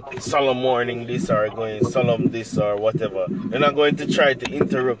going solemn warning this, or going solemn this, or whatever. They're not going to try to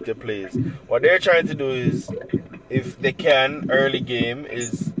interrupt the plays. What they're trying to do is, if they can, early game,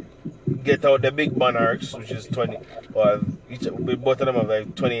 is get out the big monarchs, which is 20, or both of them have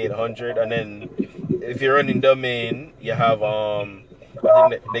like 2,800, and then if you're running the main, you have I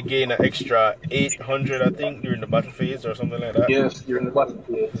think they gain an extra 800, I think, during the battle phase or something like that. yes, you're in the bottom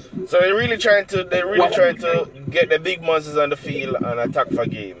place. So they're really trying to get the big monsters on the field and attack for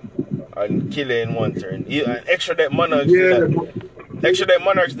game and kill it in one turn. And Yeah, extra deck monarchs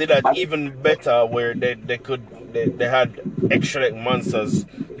did that even better, where they had extra deck monsters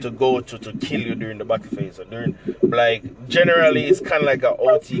to go to kill you during the battle phase. So during, like, generally it's kind of like an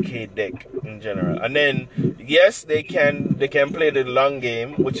OTK deck in general. And then yes, they can play the long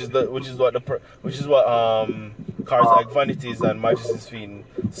game, which is what cards like Vanities and Majesty's Fiend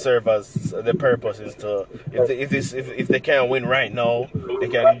serve as the purpose, is to, if they can't win right now, they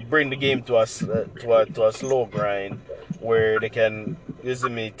can bring the game to a slow grind, where they can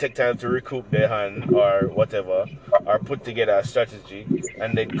usually take time to recoup their hand or whatever, or put together a strategy,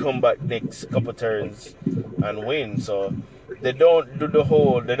 and then come back next couple turns and win. So they don't do the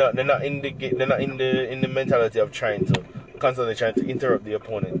whole. They're not in the mentality of constantly trying to interrupt the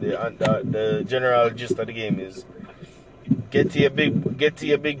opponent. The general gist of the game is get to your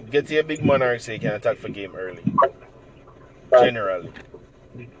big monarch so you can attack for game early. Generally.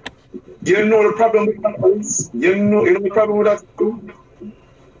 you know the problem with that is, you know the problem with that too?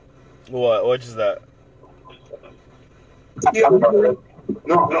 What is that? Yeah,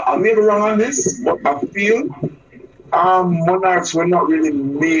 no, I may be wrong on this, but I feel monarchs were not really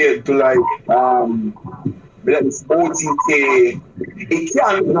made to, like, but that is OTK. It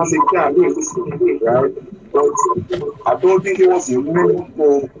can, not say it can, right? But I don't think it was meant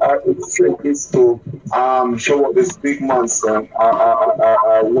to extract this to show up this big monster,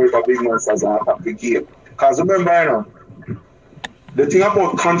 wave of big monsters and attack the game. Because remember, you know, the thing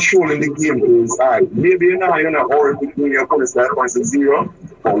about controlling the game is, alright, maybe you're not already between your opponent's life points to zero,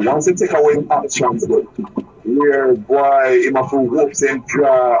 but once you take away actions, where boy, if I feel whoops and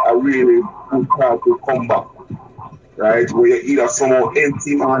draw a really good card to come back, right? Where you either somehow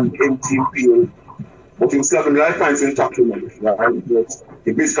empty man, empty field, but you still have the life points intact, right? But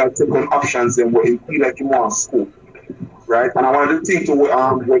you basically take on options and what you feel like you want to score, right? And I want to think to what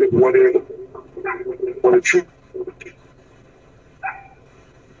the true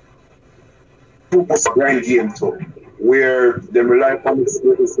grind game to where they rely upon the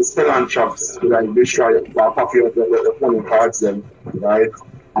spell and traps to like destroy half the opponent cards them, right?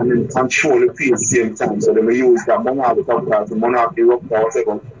 And then control the field at the same time. So they may use that monarch the top card, the monarch erupt or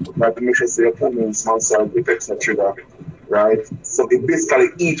whatever, right, to make sure the opponent's monster effects that trigger, right? So it basically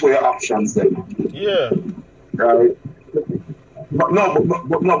eat away your options then. Yeah. Right? But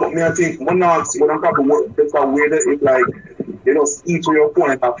me I think monarchs when I'm talking about better way that it like they just eat away your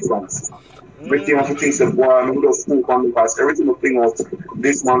opponent options. Everything of the things that boy, I'm just scoop on because everything will bring out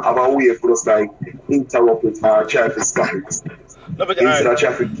this man have a way for us like interrupt with traffic stops. No, but Instead of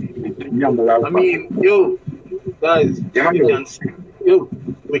traffic. I mean, yo, guys,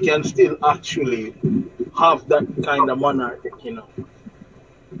 we can still actually have that kind of monarch, you know.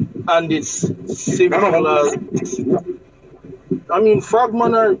 And it's simple as I mean, frog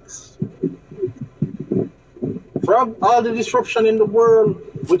monarchs, frog all the disruption in the world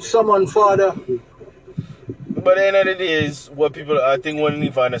with someone father. But at the end of the day, is what people I think what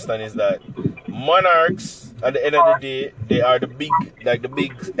need to understand is that monarchs at the end of the day they are the big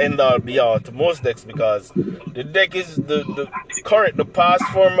end all be all to most decks because the deck is the past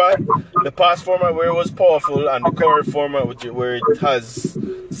format where it was powerful and the current format where it has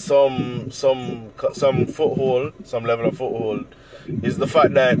some foothold, some level of foothold is the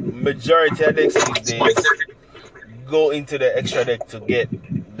fact that majority of decks these days go into the extra deck to get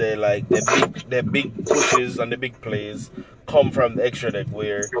the big pushes and the big plays come from the extra deck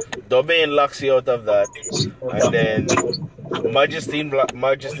where Domain locks you out of that and then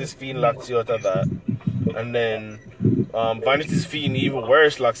Majesty's Fiend locks you out of that and then Vanity's Fiend even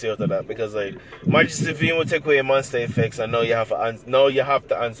worse locks you out of that because like Majesty's Fiend will take away monster effects and now you have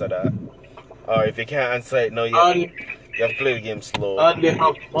to answer that, or if you can't answer it now you have to play the game slow. And they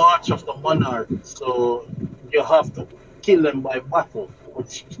have March of the Monarch, so you have to kill them by battle.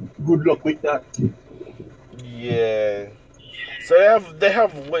 Which good luck with that. Yeah. So they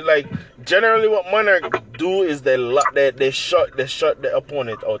have like generally what Monarch do is they shut the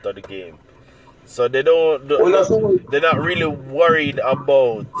opponent out of the game. So they're not really worried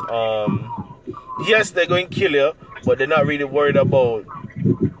about yes they're going to kill you, but they're not really worried about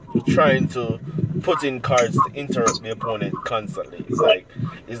trying to put in cards to interrupt the opponent constantly.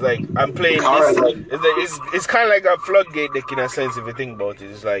 It's like I'm playing this. It's kind of like a floodgate deck in a sense if you think about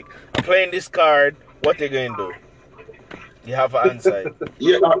it. It's like I'm playing this card. What they going to do? You have an answer.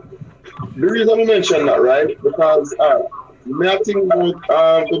 Yeah, the reason I mentioned that, right? Because me I think about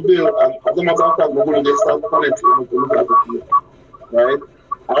the bill. As a matter of fact, we're going to get started on it. Right?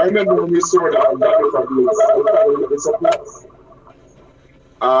 I remember when we saw that it's a plus.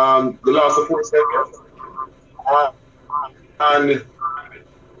 The last support segment, and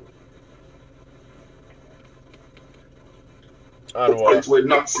it with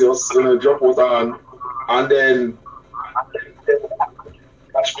Naxios in a drop out on, and then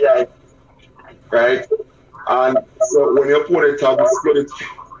right? And so when your opponent has split it,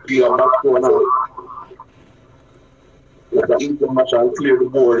 be a back corner, like an equal match and clear the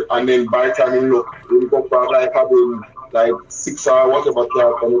board, and then by the time you look, you go back like having like 6 or whatever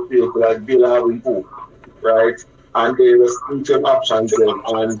cards on the field, like Bill having 2, right? And there was interim options then,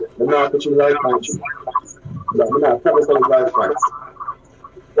 and I'm not touching life points. I'm not focused on life points.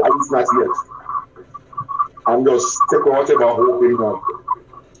 At least not yet. I'm just take whatever hoping now.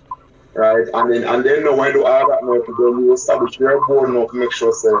 Right? And then now when you do all that now, then you establish your board now to make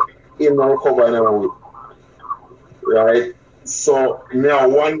sure say him not recover in any way. Right? So now I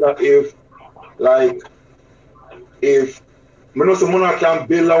wonder if I know someone can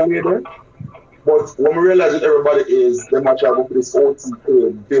build a way there, but when we realize that everybody is they might try to put this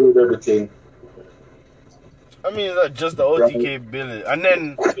OTK build everything. I mean, it's not just the OTK build, and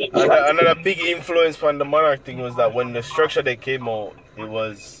then another big influence from the Monarch thing was that when the structure they came out, it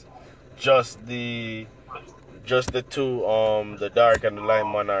was just the two the Dark and the Light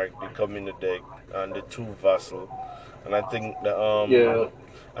Monarch that come in the deck. and the 2 vassal, and I think Yeah.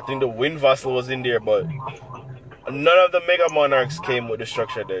 the wind vassal was in there, but none of the Mega Monarchs came with the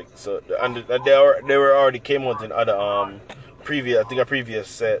structure deck. So and they were already came out in other a previous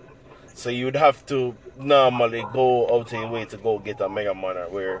set. So you'd have to normally go out of your way to go get a Mega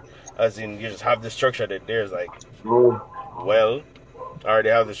Monarch, where as in you just have the structure deck. There's like, Oh, well, I already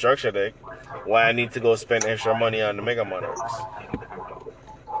have the structure deck. Why I need to go spend extra money on the Mega Monarchs?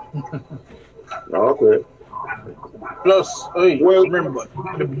 okay. Plus, hey, Well, remember,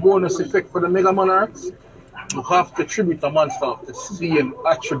 the bonus effect for the Mega Monarchs, you have to tribute a monster of the same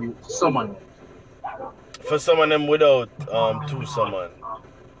attribute to summon it. For some of them without 2 summon.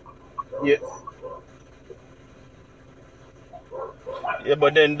 Yeah. Yeah,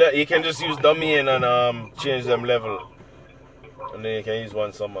 but then you can just use Domain and change them level. And then you can use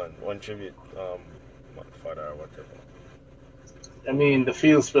 1 summon, 1 tribute, father or whatever. I mean, the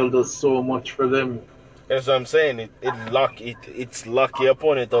field spell does so much for them. That's what I'm saying. It's lock your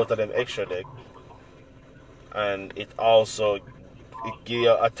opponent out of them extra deck, and it give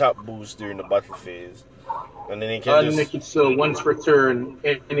you a tap boost during the battle phase, and then you can And just make it so once per turn,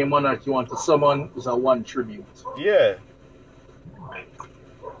 any monarch you want to summon is a 1 tribute. yeah.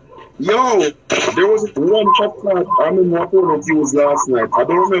 yo, there was one chapter I remember my opponent used last night. I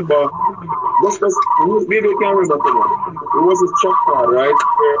don't remember. Just maybe I can't remember. It was a chapter, right?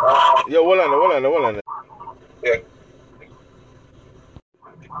 Yo, hold on. Yeah.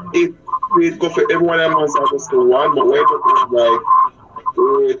 It go for everyone else just to 1, but when it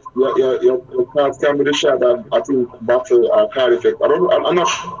like your cards can be the shot that I think battle card effect. I'm not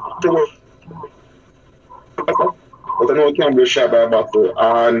sure what, but I know it can be a shot by battle,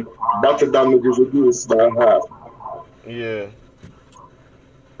 and battle damage is reduced by half. Yeah.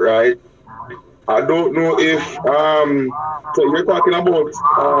 Right? I don't know if so you're talking about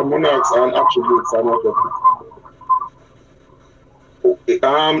monarchs and attributes and whatever.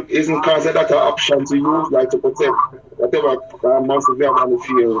 Isn't considered that an option to use, like to protect whatever monsters they have on the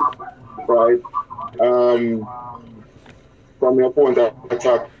field, right? From your opponent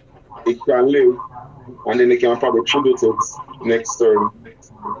attack, it can live, and then they can probably tribute it next turn.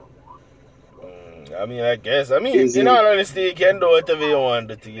 I mean, I guess. I mean, in all honesty, you can do whatever you want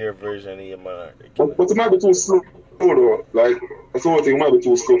to your version of your monarch. But it might be too slow, though. Like, that's the whole thing, it might be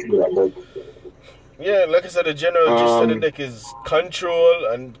too slow to do that. Like, yeah, like I said, the general gist of the deck is control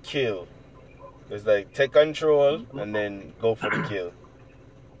and kill. It's like take control and then go for the kill.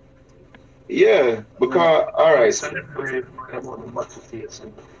 Yeah, because alright.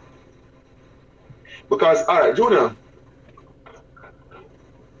 Because alright, Jonah.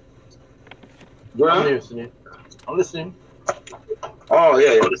 I'm listening. Oh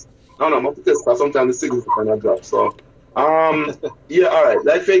yeah. No, I'm up to test because sometimes the signal kind of drop. So yeah, alright.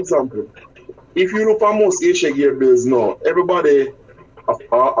 Like for example, if you look at most ancient gear builds now, everybody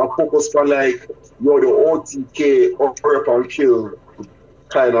are focused on like the OTK or up and kill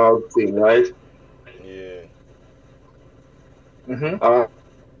kind of thing, right? Yeah.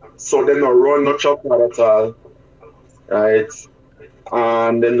 So they not run no chop at all, right?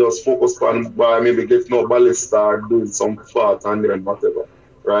 And then just focus on by maybe get no ballista, doing some fat and then whatever,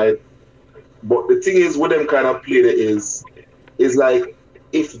 right? But the thing is, with them kind of play is like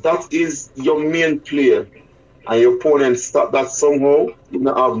if that is your main player and your opponent stop that somehow, you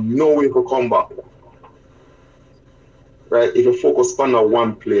don't have no way to come back, right? If you focus on a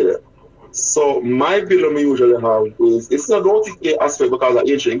 1 player. So my build I usually have is it's not the OTK aspect because of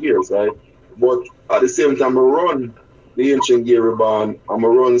ancient gears, right? But at the same time, I run the ancient gear reborn. I'm gonna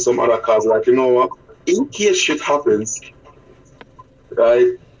run some other cards like in case shit happens,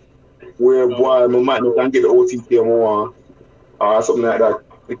 right? Where boy my might not can get the OTK more or something like that.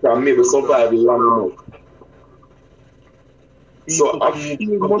 It can maybe survive long enough. So I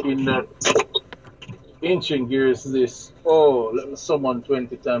feel that ancient gears this let me summon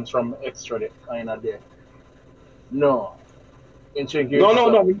 20 times from extra deck kind of deck. No. Ancient gears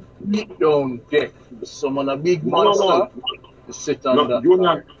no. Beat down deck. You summon a big monster. You sit on that. You're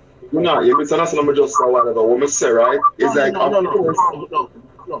not. You misunderstand me just a while ago. What I say, right? It's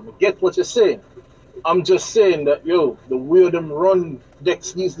No. Get what you're saying. I'm just saying that the way them run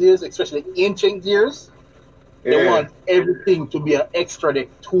decks these days, especially ancient gears, they want everything to be an extra deck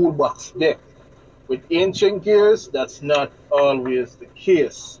toolbox deck. With ancient gears, that's not always the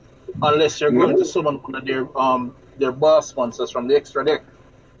case, unless you're going to summon one of their boss sponsors from the extra deck.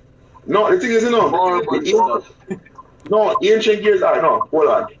 No, the thing is, no, ancient gears. No, hold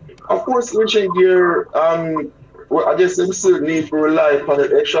on. Of course, ancient gear. Well, I guess they still need to rely upon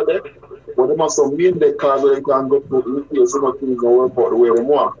the extra deck, but they must have main deck cards where they can go to in case some things don't work out the way they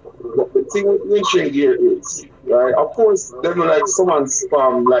want. But the thing with ancient gear is, right? Of course, them like someone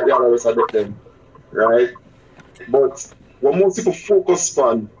spam like the others are them, right? But what most people focus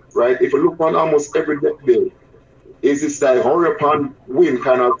on, right? If you look on almost every deck build, is this like hurry up and win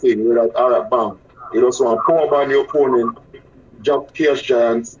kind of thing. You're like, all right, bam. You also want power by your opponent, jump Chaos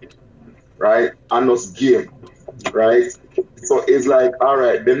Giants, right? And just game, right? So it's like, all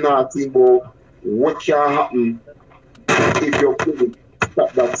right, they're not thinking about what can happen if your opponent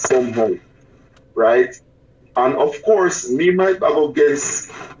stop that somehow, right? And of course, me might go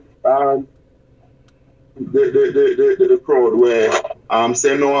against the crowd where I'm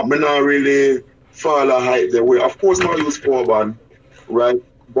saying, no, I'm not really follow height the way. Of course, I use 4-ban, right?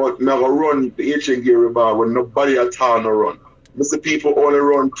 But I'm going to run the ancient gear bar when nobody at all no run. Mr. People only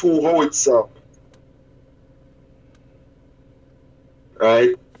run 2 howitzer,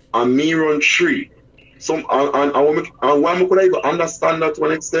 right? And me run 3. And why could I even understand that to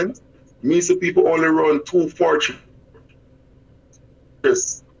an extent? Me see people only run 2 fortress.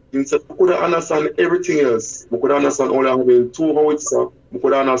 Instead, we could understand everything else. We could understand only having 2 howitzer. We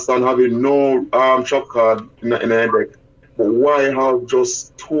could understand having no trap card in a deck. But why have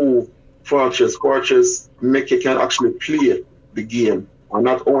just 2 fortress? Fortress make you can actually play the game. And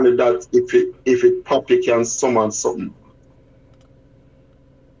not only that, if it pop, you can summon something.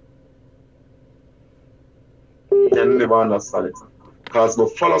 You can never understand it. Because I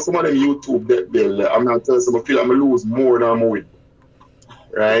follow some of them YouTube deck build. I'm not telling you, I feel like I lose more than I win.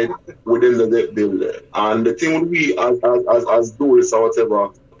 Right? Within the deck build. And the thing with we as duelists or whatever,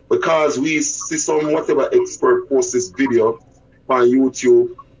 because we see some whatever expert post this video on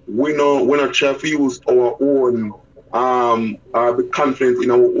YouTube, we not try to use our own be confident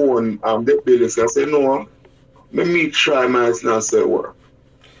in our own deck building. So I say no, let me try mine and say it work.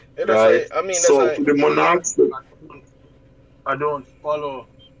 Right? So for the monarchs, I don't follow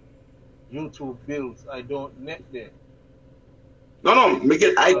YouTube builds. I don't net there. No, me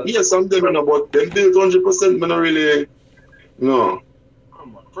get ideas sometimes, but them builds 100%, me not really, no.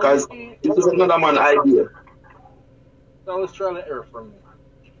 Because it is another man's idea. That was trying to err from me.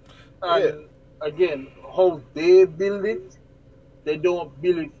 And again, how they build it, they don't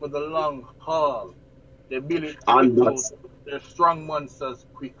build it for the long haul. They build it to their strong monsters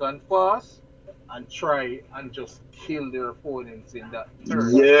quick and fast and try and just kill their opponents in that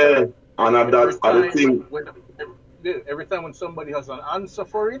turn. Yeah, and that's the thing. Every time when somebody has an answer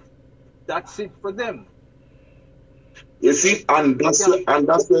for it, that's it for them. You see, and that's a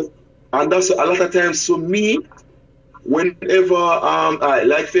lot of times for me, whenever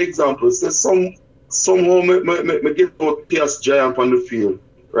like for example, say somehow me get out Chaos Giant on the field,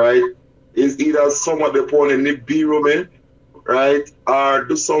 right? Is either someone the opponent need bureau me, right? Or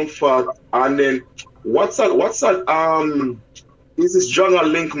do some fat, and then what's that is this jungle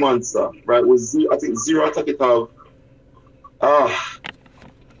link monster, right? With I think 0 attack it have.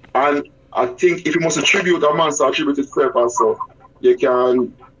 And I think if you must attribute a monster, attribute itself also, you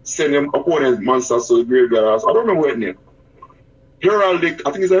can send your opponent monsters to the graveyard. I don't remember what name. Heraldic,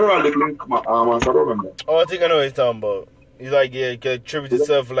 I think it's a Heraldic link monster, I don't remember. Oh, I think I know what you're talking about. It's like, yeah, it can attribute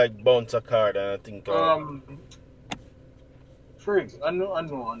itself like bounce a card, and I think. Frig, I know.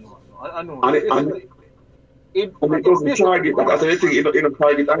 And it doesn't target, but I think it don't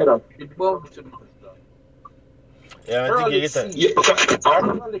target either. It bounces. Yeah, I think you get that.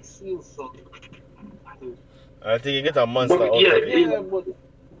 I think you get a monster out of it.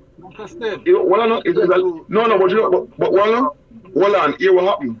 But hold on, here what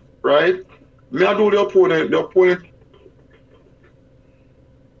happened, right? Me I do the opponent to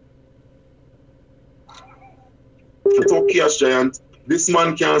talk Chaos Giant, this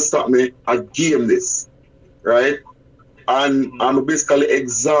man can't stop me, I game this, right? And I'm basically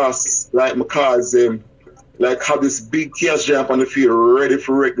exhaust like my cards like have this big Chaos Giant on the field ready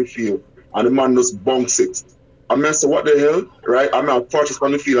for wreck the field, and the man just bunks it. I mean, so what the hell, right? I mean, I purchase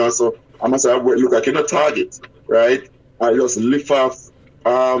on the field, and so I must say, look, I cannot target, right? I just lift off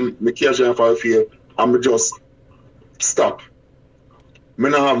the Chaos Giant for the field, and I just stop. I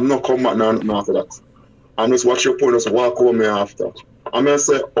don't have no combat now after that. I'm just watch your opponent just walk over me after. I mean, I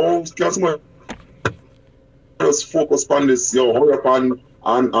say, oh, can someone just focus on this, hurry up and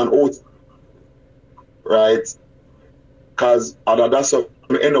out. Right, because that's what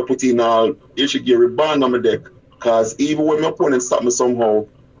I end up putting all issue gear band on my deck. Because even when my opponent stop me somehow,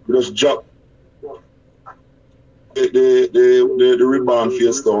 we just drop the rebound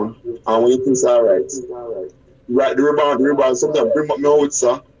face down, and when you think it's alright, right, the rebound, sometimes bring up my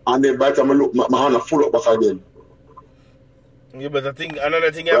howitzer, and then by the time I look, my hand full up back again. Yeah, but I think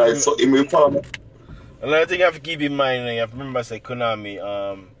another thing you have to keep in mind, and you have to remember, say Konami,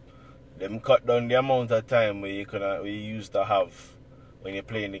 them cut down the amount of time where you used to have when you're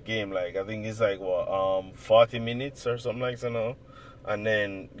playing the game. Like I think it's like what 40 minutes or something like that now. And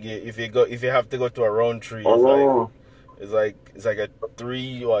then if you have to go to a round 3, it's like a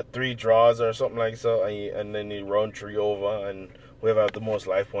three draws or something like so, and then you round 3 over, and whoever have the most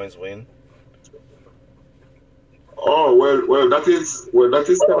life points win. Oh well that is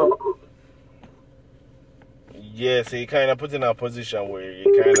kind of. Yeah, so you kind of put in a position where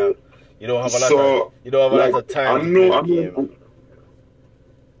you don't have a lot of time to play the game.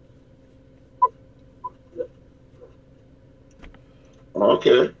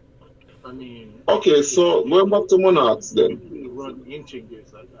 Okay. I mean, okay, so going back to Monarchs then. Run inching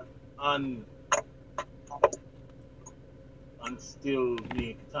games like that, and still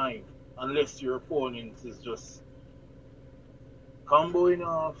make time, unless your opponent is just comboing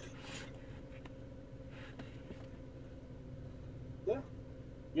off. Yeah,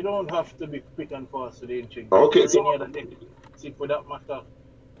 you don't have to be quick and fast with the inching. Okay, so any other deck, see for that matter,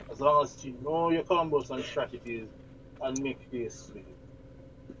 as long as you know your combos and strategies and make this with it.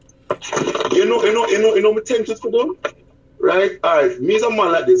 You know, me tempted for them, right? Alright, me is a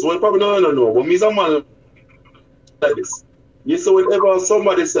man like this. Well, probably don't know, but me is a man like this. You see, whenever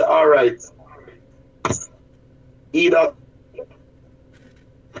somebody say, alright, either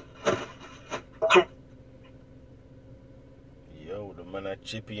yo, the man a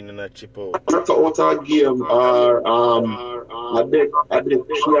chip in and a chip out. out a game or a deck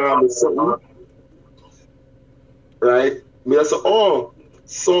or something, right? Me I say, oh.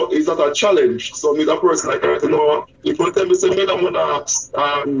 So is that a challenge? So me that person like you know, if you tell me say me don't wanna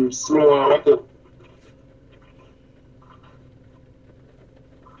slow or whatever.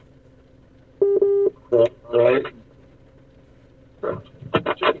 Right?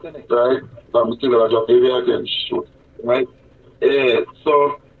 Right? I'm still gonna drop maybe again shoot. Right?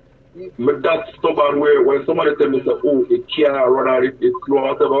 So me that stubborn where when somebody tell me say, oh, it can't run out it's slow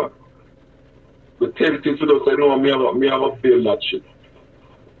or whatever, the tempting to just say no, me have a fail that shit.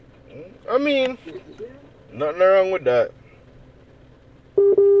 I mean, nothing wrong with that.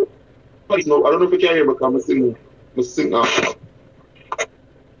 No, I don't know if you can hear me because I'm singing. My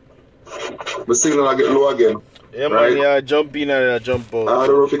signal I get low again. Yeah, right? man, yeah, jump in and I jump out. I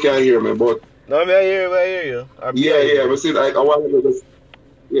don't know if you can hear me, but no, I hear you. Yeah, but see, like I want to just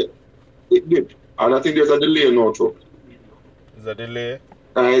it did, and I think there's a delay now too. Is a delay?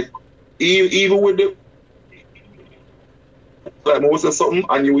 Right, even with the like most of something,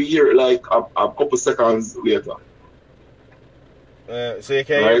 and you will hear it like a couple seconds later. So you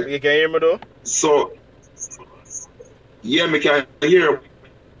can hear me though? So yeah, me can hear.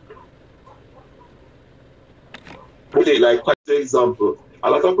 Okay, like for example, a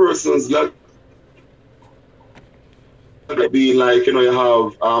lot of persons like being like, you know, you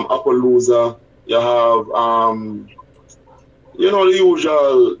have Appaloosa, you have you know, the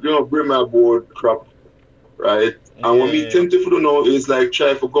usual, you know, bring my board crap, right? And what me tempted to know is like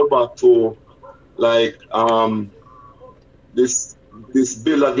try to go back to like this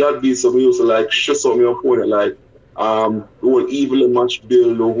build that God be so me used to like stress out my opponent, like the whole evil match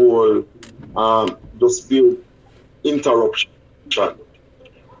build, the whole just build interruption,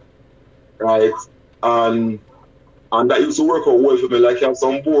 right? And that used to work out well for me. Like you have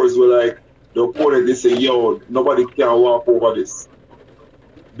some boards where like the opponent they say, yo, nobody can walk over this.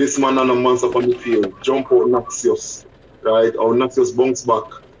 This man and a monster up on the field, jump out Naxios, right? Or Naxios bounce back,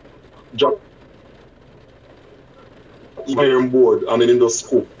 drop iron board and then in the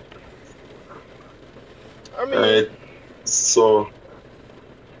scoop. I mean, right? So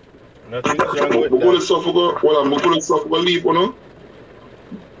nothing's wrong with I'm going that. to leave, you know?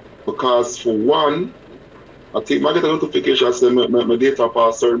 Because for one, I think I get a notification saying my data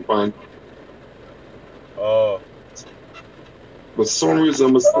past a certain point. Oh. For some reason,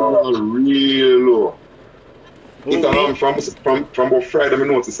 I'm still real low. It from about Friday, I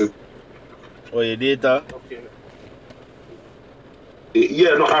notice it. Oh, your data? Okay.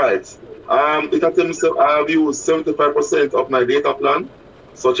 Yeah, no, alright. It can tell me I've used 75% of my data plan.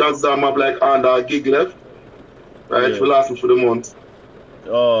 So chances are I have like under a gig left, right? For lasting for the month.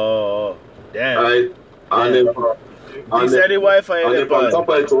 Oh, damn. Right? And then the Wi-Fi and then on top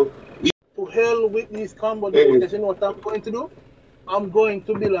of it, to hell with these combo decks, you know what I'm going to do? I'm going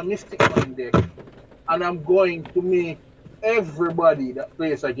to build a Mystic Man deck, and I'm going to make everybody that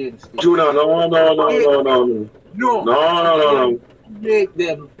plays against it. Junior, no. Make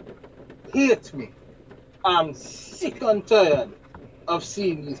them hate me. I'm sick and tired of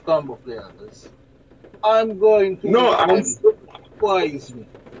seeing these combo players. I'm going to despise me.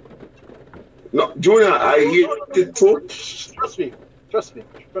 No, Junior, I hate it too. Trust me. Trust me.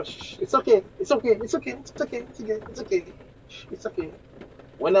 It's okay. It's okay. It's okay. It's okay. It's okay. It's okay. It's okay.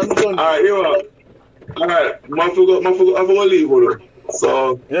 When I'm done. Alright, you know. Alright, I forgot leave, bro.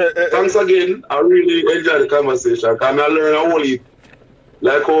 So, thanks again. I really enjoyed the conversation. I learned a whole heap.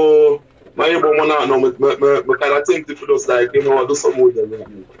 Like, oh, my neighbor one out now, I kind of think if it was like, you know, do something with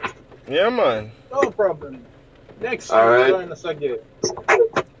them. Yeah, man. No problem. Next week, Alright. join us again.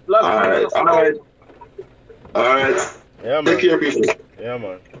 Alright. Yeah, man. Take care, people. Yeah,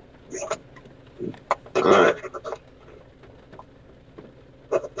 man. Alright.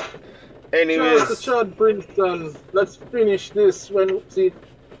 Anyways. Shout out to Chad Princeton. Let's finish this when see.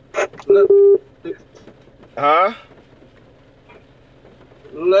 Huh?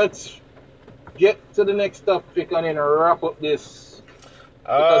 Let's get to the next topic and then wrap up this.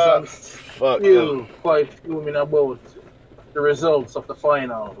 Because I'm still quite fuming about the results of the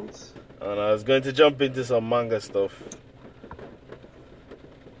finals. And I was going to jump into some manga stuff.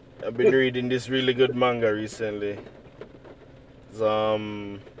 I've been reading this really good manga recently. It's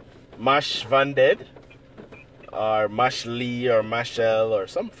Mash Van Dead or Mash Lee or Mashel or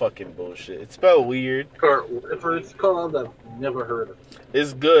some fucking bullshit. It's spelled weird. Or whatever it's called, I've never heard of it.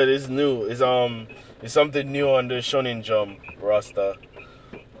 It's good. It's new. It's something new on the Shonen Jump roster.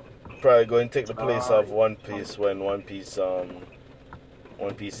 Probably going to take the place of One Piece when One Piece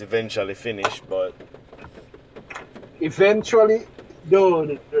eventually finish. But eventually, no.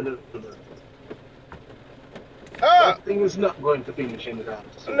 That thing is not going to finish in the time.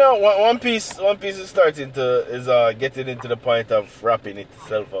 So. No, One Piece is getting into the point of wrapping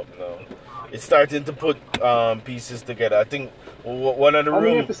itself up now. It's starting to put pieces together. I think one of the How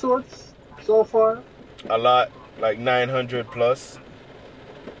many episodes so far? A lot, like 900 plus.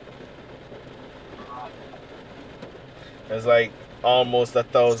 It's like almost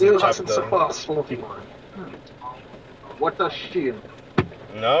 1,000 Still chapters. hasn't surpassed Pokemon. What a shame.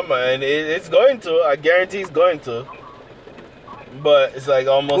 No, man, it's going to. I guarantee it's going to. But it's like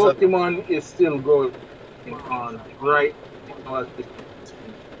almost. Pokemon is still going on right now.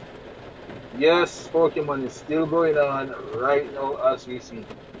 Yes, Pokemon is still going on right now as we see.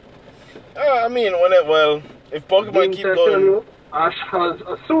 I mean, if Pokemon keep going. You, Ash has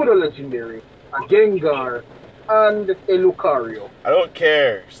a pseudo legendary, a Gengar, and a Lucario. I don't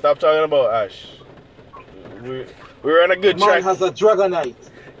care. Stop talking about Ash. We're on a good track. The man has a Dragonite.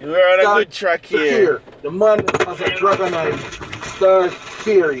 We're on a good track here. The man has a Dragonite. Start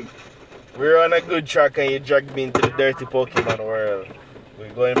cheering. We're on a good track and you dragged me into the dirty Pokemon world.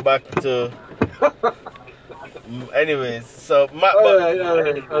 We're going back to... Anyways, so... Alright.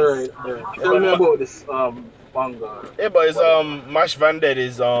 Tell me about this manga. Yeah, but it's, Mash Van Dead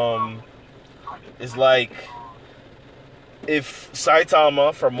is like... If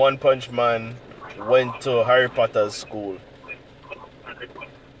Saitama from One Punch Man went to Harry Potter's school.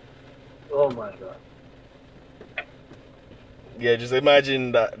 Oh my god. Yeah, just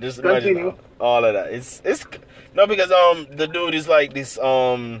imagine that. Just imagine all of that. It's no, because the dude is like this is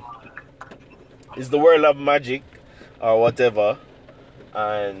the world of magic or whatever,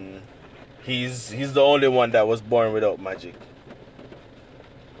 and he's the only one that was born without magic.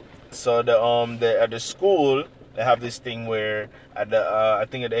 So at the school they have this thing where at the I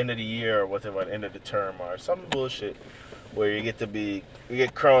think at the end of the year or whatever, at the end of the term or some bullshit, where you get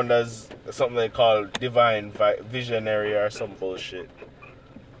crowned as something they call divine visionary or some bullshit.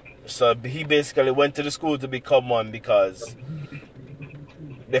 So he basically went to the school to become one because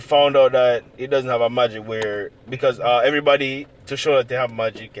they found out that he doesn't have a magic because everybody, to show that they have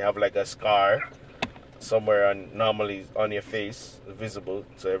magic, you have like a scar somewhere normally on your face, visible,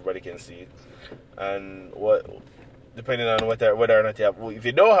 so everybody can see it. And depending on whether or not you have, if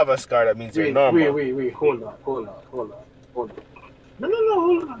you don't have a scar, that means you're normal. Wait, hold on.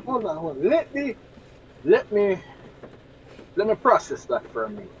 No, hold on. Let me process that for a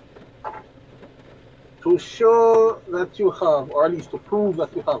minute. To show that you have, or at least to prove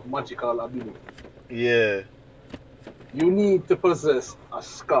that you have magical ability. Yeah. You need to possess a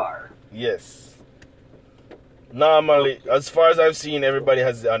scar. Yes. Normally, as far as I've seen, everybody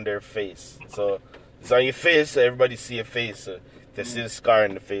has it on their face. So it's on your face, so everybody see your face. So if they see the scar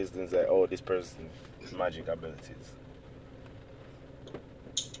in the face, then it's like, oh, this person's magic abilities.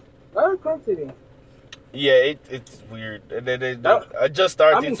 I'll continue. Yeah, it's weird. I just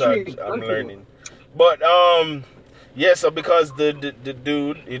started, so I'm learning. But yeah. So because the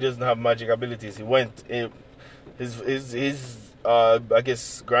dude, he doesn't have magic abilities, he went. His I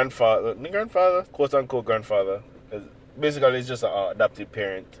guess grandfather, quote unquote grandfather, basically he's just an adopted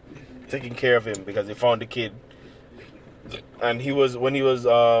parent, taking care of him because he found the kid, and when he was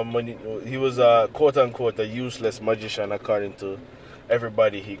quote unquote a useless magician according to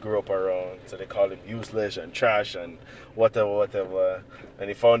everybody he grew up around. So they called him useless and trash and whatever. And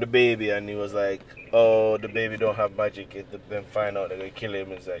he found the baby and he was like, oh, the baby don't have magic. Then find out they're going to kill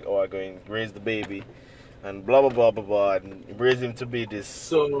him. It's like, oh, I'm going to raise the baby. And blah, blah, blah, blah, blah. And raise him to be this.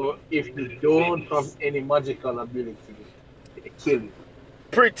 So if you don't have any magical ability, they kill you.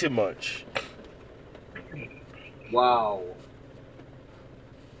 Pretty much. Wow.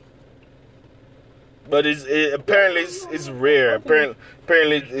 But apparently it's rare. Apparently,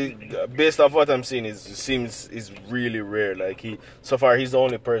 based off what I'm seeing, it seems is really rare. Like so far he's the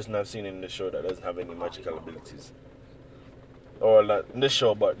only person I've seen in the show that doesn't have any magical abilities, or not in the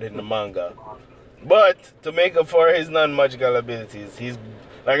show, but in the manga. But to make up for his non-magical abilities, he's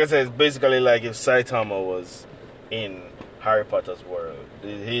like I said, it's basically like if Saitama was in Harry Potter's world.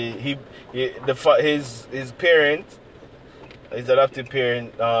 His parent, his adoptive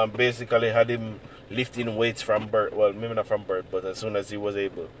parent, basically had him lifting weights from birth. Well, maybe not from birth, but as soon as he was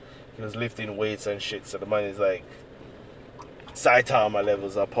able, he was lifting weights and shit. So the man is like Saitama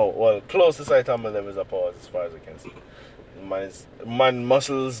levels of power. Well, close to Saitama levels of power as far as I can see. Man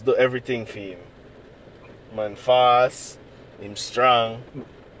muscles do everything for him. Man fast, him strong,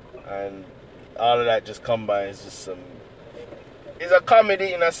 and all of that just combines just some. It's a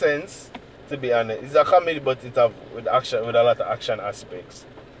comedy in a sense, to be honest. It's a comedy, but it have with action, with a lot of action aspects.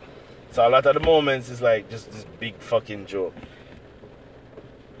 So a lot of the moments is like just this big fucking joke.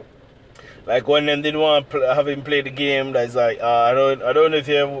 Like when them didn't want to have him play the game. That's like I don't know if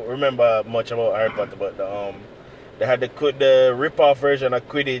you remember much about Harry Potter, but they had the rip-off version of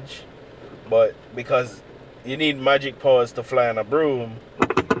Quidditch, but because you need magic powers to fly on a broom,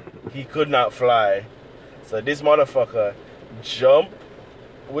 he could not fly. So this motherfucker jump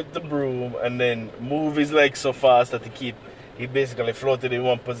with the broom and then move his legs so fast that he basically floated in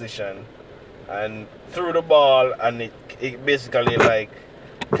one position and threw the ball, and it basically like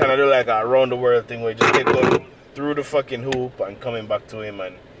kind of do like a around the world thing where you just keep going through the fucking hoop and coming back to him,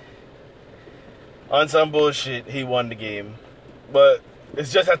 and on some bullshit he won the game. But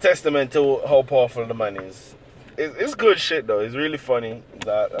it's just a testament to how powerful the man is. It's good shit though. It's really funny.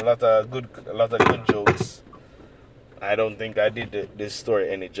 A lot of good jokes. I don't think I did this story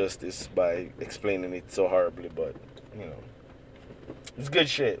any justice by explaining it so horribly, but you know, it's good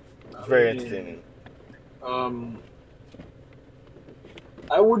shit. It's very entertaining.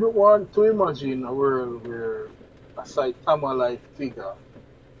 I wouldn't want to imagine a world where a Saitama-like figure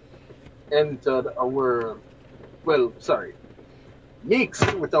entered a world,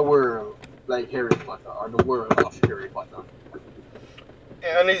 mixed with a world like Harry Potter, or the world of Harry Potter.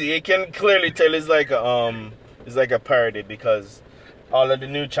 And you can clearly tell it's like a parody, because all of the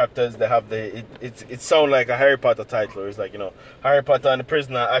new chapters they have it sound like a Harry Potter title. It's like, you know, Harry Potter and the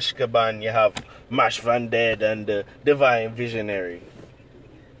Prisoner of Azkaban, you have Mash Van Dead and the Divine Visionary.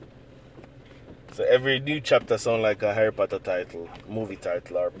 So every new chapter sound like a Harry Potter title, movie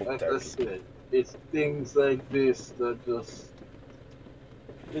title or book title. Like I said, it's things like this that just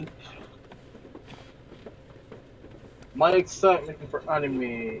my excitement for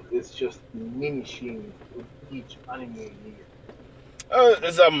anime is just diminishing with each anime year.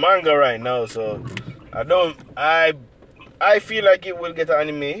 It's a manga right now, so I feel like it will get an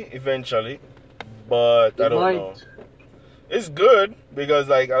anime eventually, but I don't know. It's good because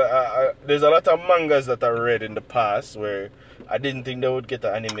like there's a lot of mangas that I read in the past where I didn't think they would get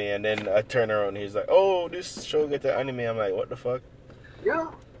the anime, and then I turn around and he's like, oh, this show get the anime. I'm like, what the fuck?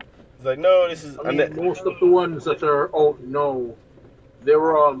 Yeah. It's like, no, this is. I mean, most of the ones that are out now, they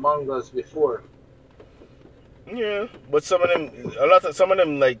were all mangas before. Yeah, but some of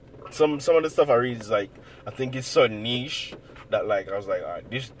them, like some of the stuff I read is like, I think it's so niche that like I was like, alright,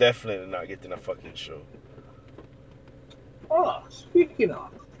 this definitely not getting a fucking show. Oh, speaking of,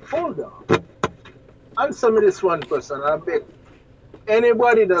 hold on. Answer me this one question. I bet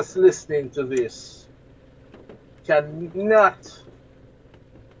anybody that's listening to this can't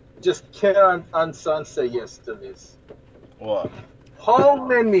answer and say yes to this. What? How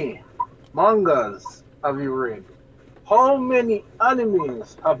many mangas have you read? How many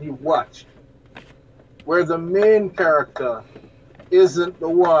animes have you watched where the main character isn't the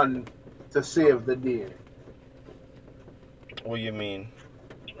one to save the day? What do you mean?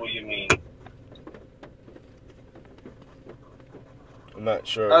 I'm not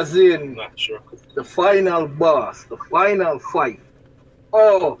sure. As in, the final boss, the final fight.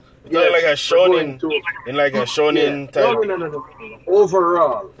 Oh, yes, like a shonen, in like a shonen type. No.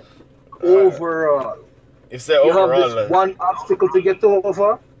 Overall. If they overall, you have this one obstacle to get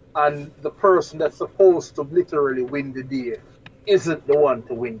over, and the person that's supposed to literally win the day isn't the one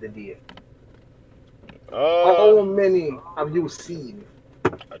to win the day. How many have you seen?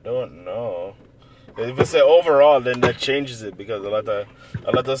 I don't know. If you say overall, then that changes it because a lot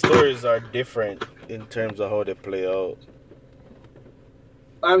of stories are different in terms of how they play out.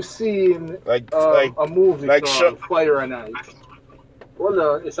 I've seen Like a movie called sh- Fire and Ice.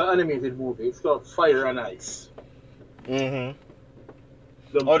 Well, it's an animated movie. It's called Fire and Ice. Mm-hmm.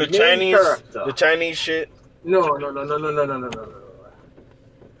 The Oh, main character. the Chinese shit. No.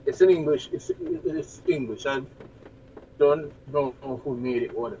 It's in English. It's English. I don't know who made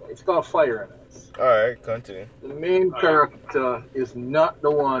it. Whatever. It's called Fire and Ice. All right, continue. The main character is not the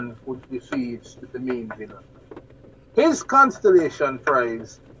one who defeats the main villain. His constellation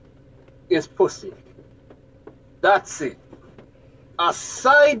prize is pussy. That's it. A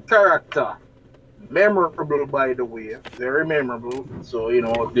side character, memorable by the way, very memorable. So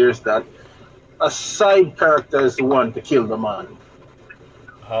there's that. A side character is the one to kill the man.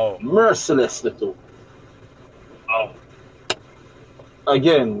 How? Mercilessly too.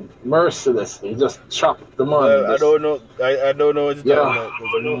 Again, mercilessly, just chop the man. Well, I don't know. I don't know what you're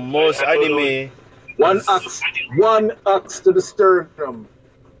talking about. Most anime. One axe to the sternum,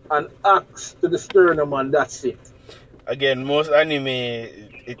 an axe to the sternum, and that's it. Again, most anime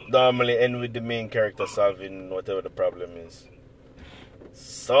it normally end with the main character solving whatever the problem is.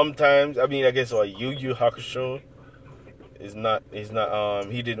 Sometimes, I mean, I guess Yu Yu Hakusho is not. He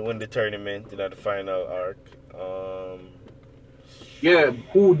didn't win the tournament in the final arc. Yeah,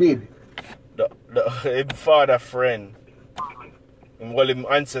 who did? His father friend, well, his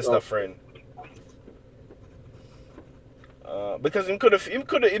ancestor friend. Because him could have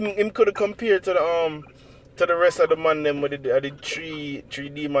compared to the rest of the man them with the three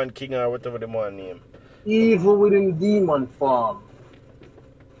demon king or whatever the man name. Evil within demon form,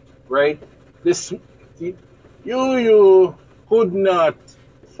 right? This you could not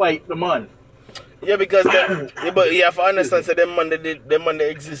fight the man. Yeah, because but you have to understand, so them man they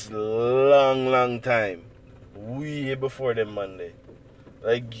exist long time, way before them man they.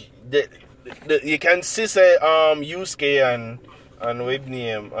 Like you can see say Yusuke and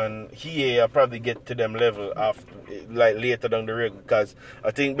Webname and Hiei probably get to them level after, like later down the road, because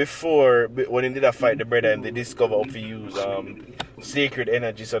I think before when they did a fight the brother and they discover how to use sacred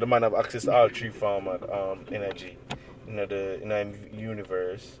energy, so the man have access to all three form of energy in the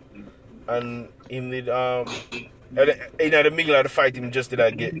universe. And in the middle of the fight, him just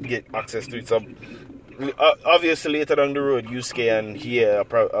did get access to it. So obviously later down the road, Yusuke and Hiei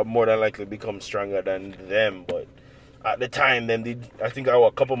are more than likely become stronger than them. But at the time, then I think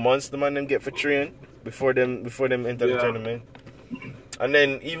a couple months the man them get for train before them enter the tournament. And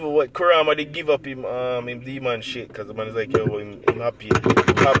then even what Kurama, they give up him demon shit because the man is like, yo, him happy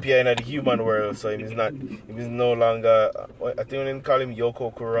in the human world, so he is no longer, I think they call him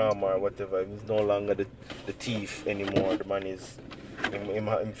Yoko Kurama or whatever. He's no longer the thief anymore. The man is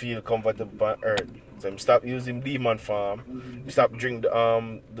him feel comfortable on earth. So him stop using demon form. He stop drink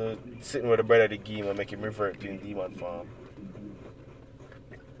the sitting with the bread of the game and make him revert to demon form.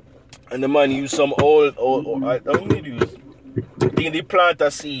 And the man used some old I don't need to use. I think they plant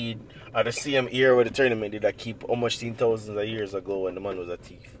a seed at the same year where the tournament did that keep almost thousands of years ago when the man was a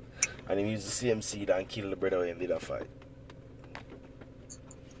thief. And he used the same seed and killed the brother and did a fight.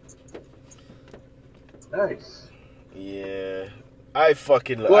 Nice. Yeah. I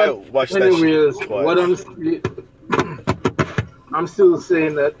watched that shit twice. What I'm still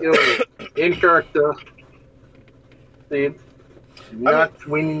saying that, in character,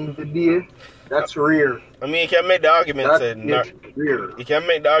 winning the day, that's rare. I mean, you can make the argument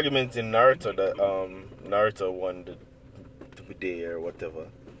in Naruto that Naruto won the day or whatever,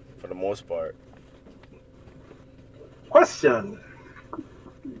 for the most part. Question,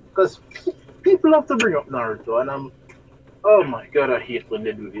 because people have to bring up Naruto, and oh my god, I hate when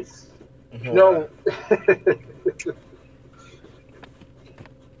they do this. No,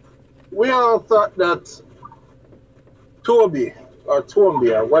 we all thought that Tombi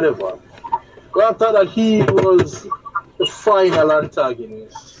or whatever. We all thought that he was the final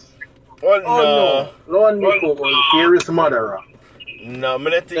antagonist. Well, no. Lo and behold, here is Madara. No,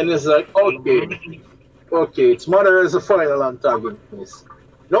 I think... And it's like, okay, it's Madara as the final antagonist.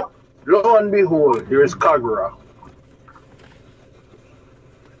 No, lo and behold, here is Kagura.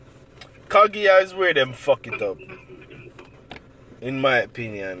 Kaguya is where them fuck it up, in my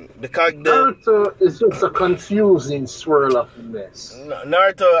opinion. Naruto is just a confusing swirl of mess.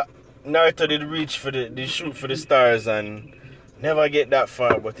 Naruto did reach for the shoot for the stars and never get that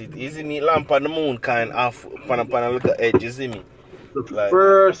far, but it isn't me lamp on the moon kind of pan a little edge, you see me? The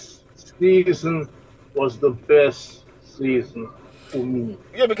first season was the best season. for me.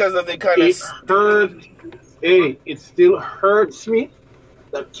 Yeah, because of the kind It hurt. Hey, it still hurts me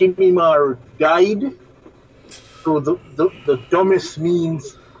that Kimimaro died through the dumbest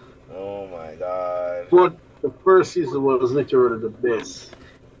means. Oh my god. But the first season was literally the best.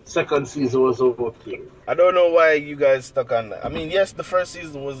 Second season was okay. I don't know why you guys stuck on that. I mean, yes, the first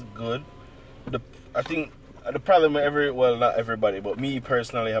season was good. I think the problem with not everybody, but me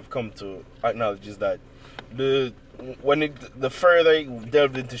personally have come to acknowledge is that the further it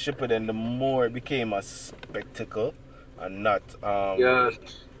delved into Shippuden, the more it became a spectacle and not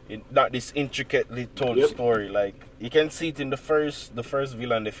not this intricately told story. Like you can see it in the first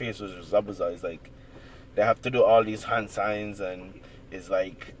villain they face was Zabuza. It's like they have to do all these hand signs, and it's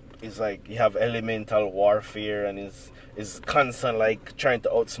like you have elemental warfare, and it's constant like trying to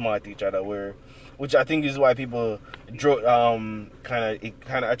outsmart each other, which I think is why people kind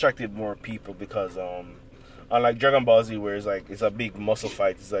of attracted more people, because unlike Dragon Ball Z where it's a big muscle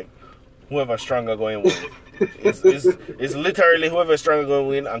fight, it's like whoever's stronger going win. It's literally whoever's stronger going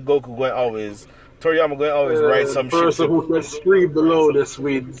win, and Goku going always. Toriyama going always write some shit. The person who can scream the loudest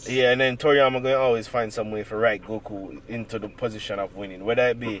wins. Yeah, and then Toriyama going always find some way to write Goku into the position of winning. Whether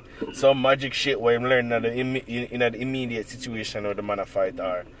it be some magic shit where I'm learning in an immediate situation or the man a fight,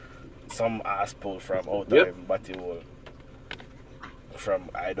 or some ass pull from out of battle wall.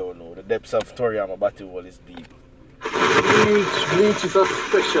 From, I don't know, the depths of Toriyama battle wall is deep. Bleach is a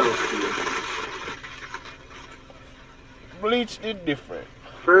special field. Bleach is different.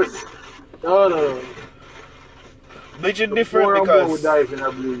 First, no. Bleach is different the more because... and more we dive in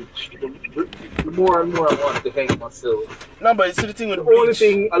a Bleach, the more and more I want to hang myself. No, but it's the thing with the Bleach. Only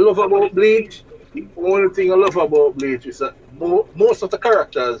thing I love about Bleach is that most of the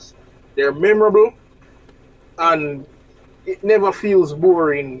characters, they're memorable, and it never feels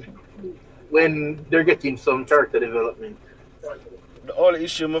boring when they're getting some character development. The only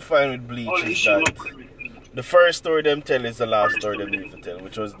issue I find with Bleach is that the first story them tell is the last story them need to tell,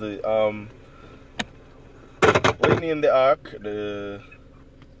 which was the what do you name the arc? The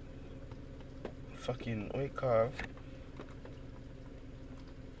fucking what you call?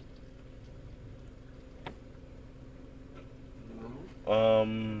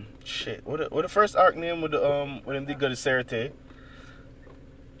 Shit. What the first arc name with the when them did go to Serete?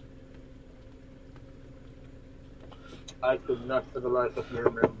 I could not for the life of me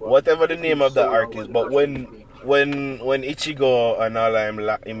remember. Whatever the name of the arc is, but when Ichigo and all him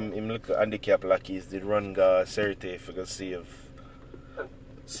little handicap lackeys did run go Serete for go save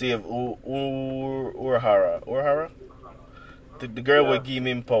Urahara? The girl would give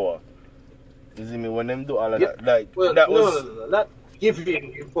him power. You see me when them do all of that, like well, that no, was not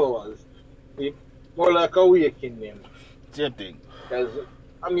giving him powers. More like awakening him. same thing. Because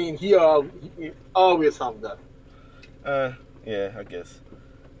I mean, he always have that. Yeah, I guess.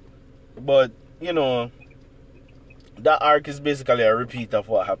 But you know, that arc is basically a repeat of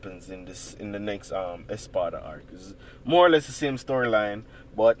what happens in the next Espada arc. It's more or less the same storyline,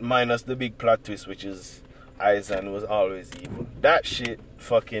 but minus the big plot twist, which is Aizen was always evil. That shit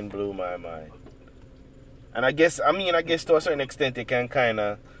fucking blew my mind. And I guess to a certain extent they can kind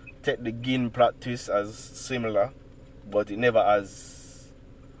of take the Gin plot twist as similar, but it never as.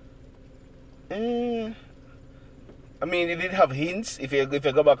 I mean, it did have hints. If you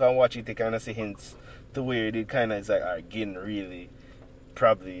go back and watch it, you kind of see hints to where it kind of is like, alright, Gin really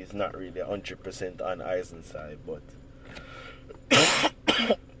probably is not really 100% on Aizen's side, but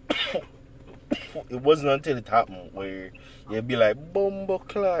it wasn't until it happened where you'd be like, Bumbo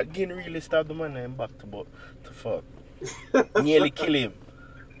Clark, Gin really stabbed the man and back to fuck. Nearly kill him.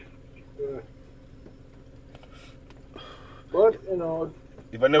 But, you know,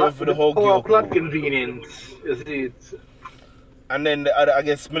 if I never for the whole Gyoku. Plot convenience, is it? And then the other, I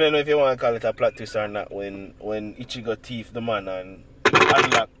guess, I don't know if you want to call it a plot twist or not, when Ichigo thief the man and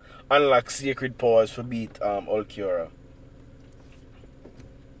unlock sacred powers for beat Ulquiorra.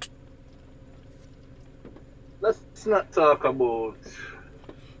 Let's not talk about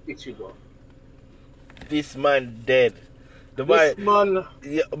Ichigo. This man dead. This man,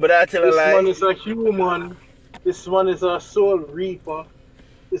 yeah, but I tell a lie. This man is a human. This man is a soul reaper.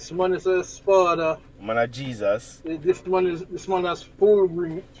 This man is a Espada. Man of Jesus. This man has full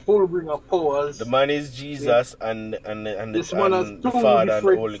ring of powers. The man is Jesus and this man has the Father and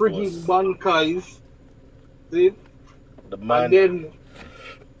the Holy frigging Ghost. Bankais. See? The man. And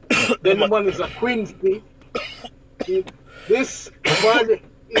then the man is a Quincy. See? This man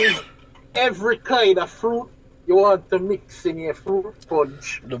is every kind of fruit you want to mix in your fruit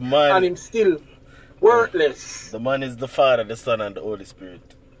punch. The man. And him still worthless. The man is the Father, the Son, and the Holy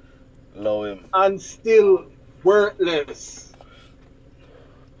Spirit. Love him. And still worthless.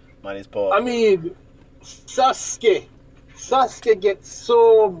 Man is powerful. I mean, Sasuke gets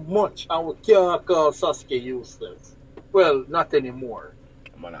so much, and we can't call Sasuke useless. Well, not anymore.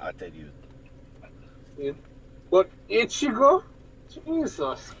 Man, I tell you. But Ichigo,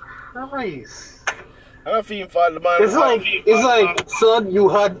 Jesus Christ! I don't feel for the man. It's like, son, you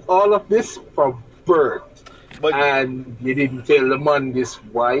had all of this from birth, but and you didn't tell the man this.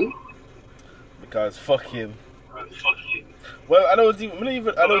 Why? Because fuck him. Well, I don't think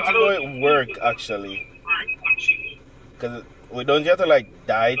it work actually. Because we don't have to like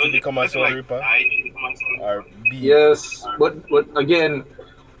die to become a Soul Reaper, or be. Yes, but again,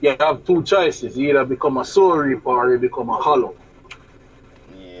 you have two choices: you either become a Soul Reaper or you become a Hollow.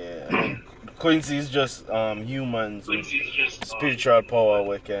 Yeah, I mean, Quincy is just humans with spiritual power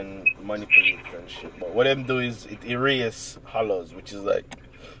we can manipulate and shit. But what them do is it erase Hollows, which is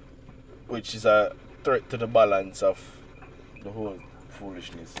a threat to the balance of the whole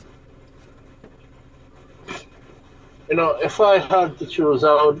foolishness. You know, if I had to choose,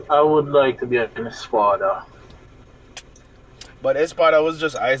 I would like to be an Espada. But Espada was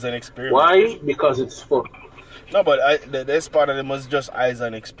just eyes and experiment. Why? Because it's fun. No, but the Espada them was just eyes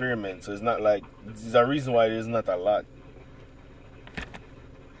and experiment. So it's not like there's a reason why there's not a lot.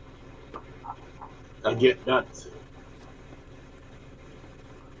 I get that.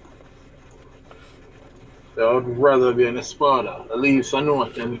 I would rather be an Espada. At least I know I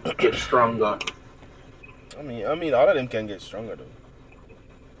can get stronger. I mean, all of them can get stronger though.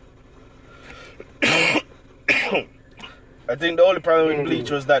 I think the only problem with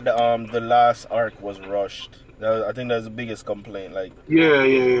Bleach was that the last arc was rushed. I think that's the biggest complaint. Like, yeah.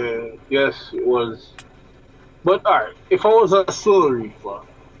 Yes, it was. But alright, if I was a Soul Reaper,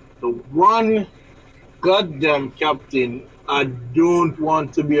 the one goddamn captain I don't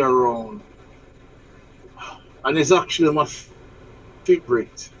want to be around, and it's actually my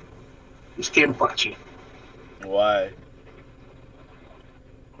favorite, is Kenpachi. why?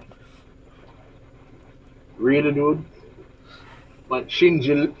 Really, dude? But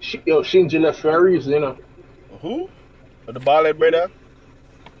Shinji left for a reason, you know. Who? The bald brother?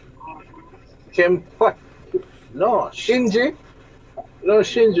 Kenpachi. No, Shinji. No,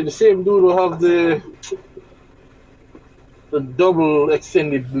 Shinji, the same dude who have the double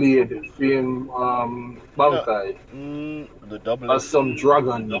extended blade from Bankai. The double. Has some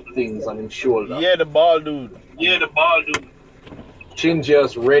dragon things on his shoulder. Yeah, the bald dude. Shinji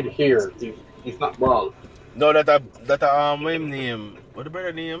has red hair. He's not bald. No, what his name? What the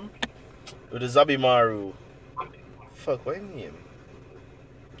brother name? With the Zabimaru. Fuck, what his name?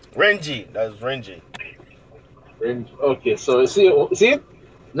 Renji. That's Renji. Okay, so see it?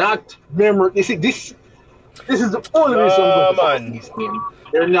 Not memorable. You see, this is the only reason I'm going to these names.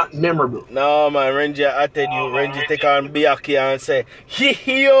 They're not memorable. No, man, Renji, I tell you, Renji take on Byakuya and say,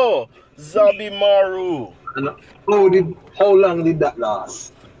 yo, Zabimaru. And how long did that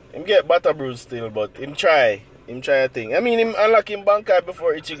last? Him get butter bruise still, but him try a thing. I mean, him unlock him Bankai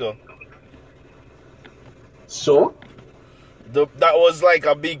before Ichigo. So? That was like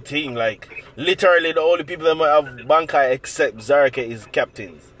a big thing. Like, literally the only people that might have Bankai except Zarke is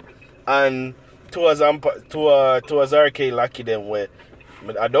captains. And two Zarke lucky them where,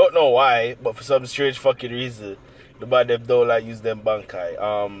 I don't know why, but for some strange fucking reason, the bad them don't like use them Bankai.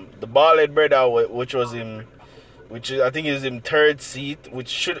 The bald brother, which I think is him third seat, which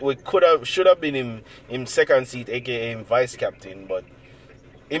should have been him second seat, aka him vice captain, but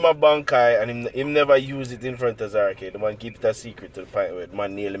him a Bankai and him never use it in front of Zarke. The man keep it a secret to the point where the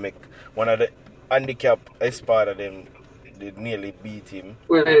man nearly make one of the handicap Espada them they nearly beat him.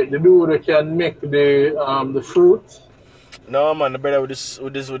 Wait, the dude that can make the fruit? No man, the brother with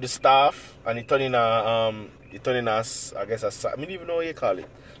the staff and he turn in a I guess I don't even know what you call it.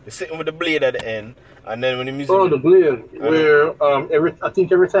 He's sitting with the blade at the end, and then when he music. Oh, the blade. Where I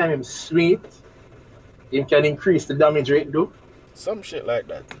think every time him sweet, he can increase the damage rate though. Some shit like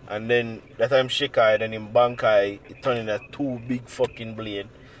that. And then that time Shikai, then in Bankai, it turned into two big fucking blade.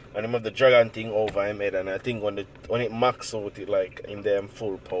 And him have the dragon thing over him head, and I think when it max out it like in them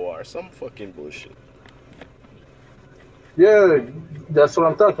full power. Some fucking bullshit. Yeah, that's what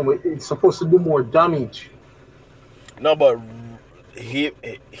I'm talking about. It's supposed to do more damage. No, but he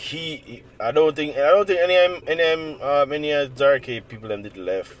I don't think any Zarke people them did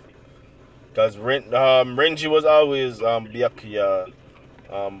left. Because Renji was always Byakuya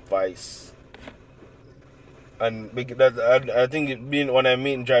vice. And that I think it being when I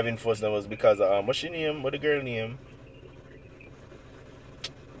meet driving force that was because what's she name? What the girl name?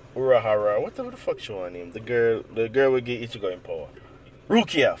 Urahara. Whatever the fuck she want name? The girl will get Ichigo in power.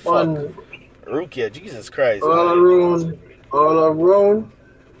 Rukia, fuck. Rukia, Jesus Christ. All around.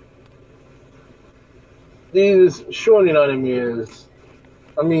 these shonen animes,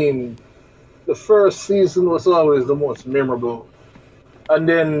 I mean, the first season was always the most memorable, and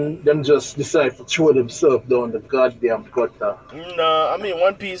then them just decide to throw themselves down the goddamn gutter. No, I mean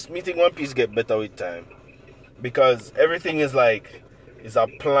One Piece. Me think One Piece get better with time because everything is like is a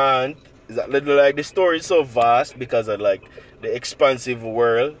plant. Is that little like the story is so vast because of like the expansive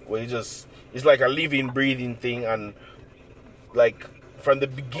world where it's like a living, breathing thing, and like from the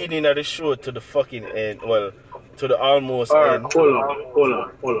beginning of the show to the fucking end, well, to the almost Alright, end. hold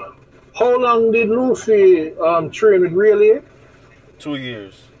on. How long did Luffy train with Rayleigh? 2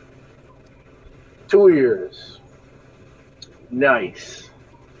 years. 2 years. Nice.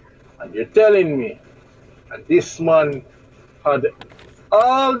 And you're telling me that this man had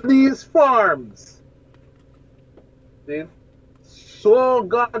all these farms, see, so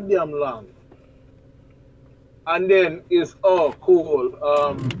goddamn long, and then is oh cool.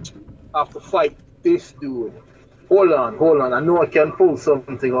 I have to fight this dude. Hold on. I know I can pull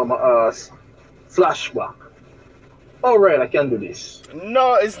something on my ass. Flashback. All right, I can do this.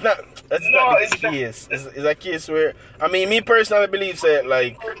 No, it's not. That's not the case. It's a case where I mean, me personally believe that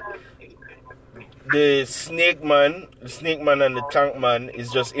like the Snake Man and the Tank Man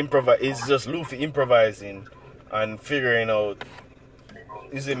is just Is just Luffy improvising and figuring out,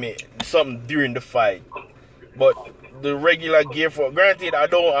 something during the fight. But the regular gear for granted, I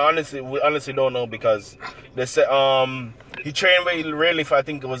honestly don't know because they said he trained with really for I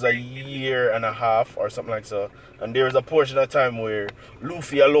think it was a year and a half or something like so, and there was a portion of time where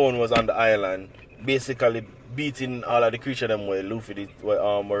Luffy alone was on the island, basically beating all of the creatures them where Luffy did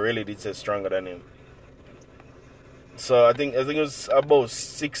where really did say stronger than him. So I think it was about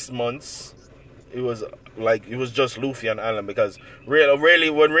 6 months. It was just Luffy on the island because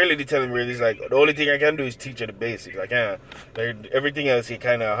really they tell him really is like the only thing I can do is teach you the basics. I can't. Everything else you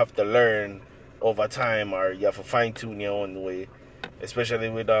kind of have to learn over time, or you have to fine tune your own way. Especially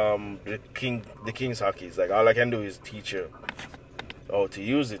with the king's hockey. It's like all I can do is teach you how to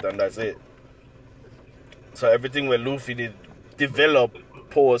use it, and that's it. So everything where Luffy did develop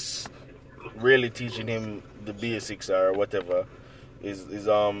post really teaching him the basics or whatever is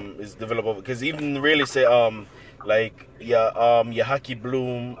developed because even really say like your haki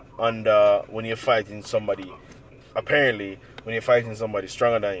bloom under when you're fighting somebody, apparently when you're fighting somebody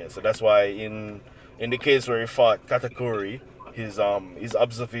stronger than you. So that's why in the case where he fought Katakuri, his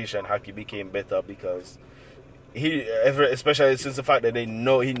observation haki became better because especially since the fact that he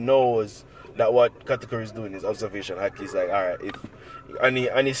knows that what Katakuri is doing is observation haki. Is like, all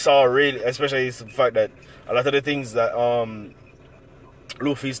right, and he saw really, especially the fact that a lot of the things that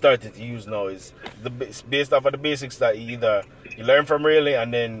Luffy started to use now is based off of the basics that he learned from Rayleigh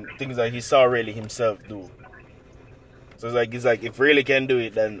and then things that he saw Rayleigh himself do. So it's like if Rayleigh can do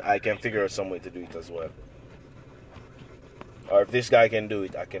it, then I can figure out some way to do it as well. Or if this guy can do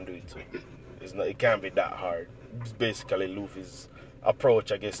it, I can do it too. It can't be that hard. It's basically Luffy's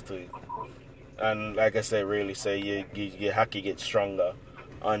approach, I guess, to it. And like I said, Rayleigh say your haki gets stronger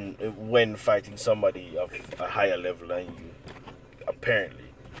when fighting somebody of a higher level than you. Apparently,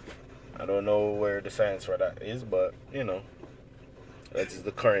 I don't know where the science for that is, but that is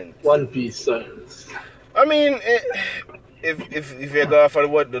the current One Piece science. I mean, if you go off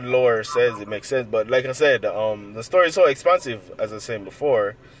of what the lore says, it makes sense. But like I said, the story is so expansive, as I was saying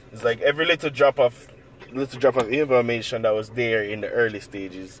before. It's like every little drop of information that was there in the early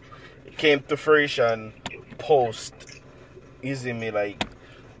stages, it came to fruition post. Easy me like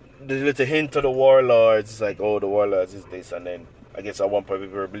the little hint to the warlords. It's like, oh, the warlords is this, and then I guess at one point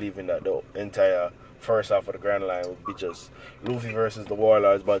people were believing that the entire first half of the Grand Line would be just Luffy versus the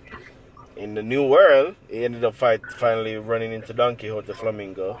warlords, but in the new world, he ended up finally running into Don Quixote the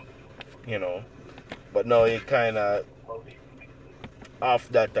Flamingo, But now he kind of off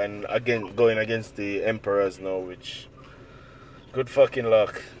that and again going against the Emperors now, which good fucking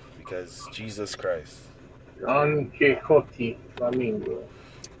luck because Jesus Christ. Don Quixote Flamingo.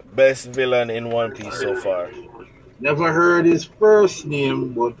 Best villain in One Piece so far. Never heard his first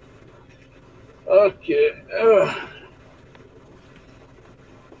name, but okay.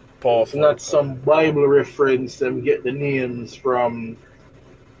 It's not some Bible reference. Them get the names from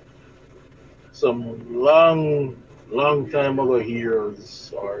some long time ago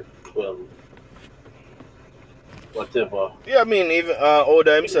heroes or 12. Whatever. Yeah, I mean, even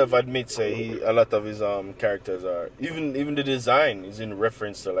Oda himself admits a lot of his characters are even the design is in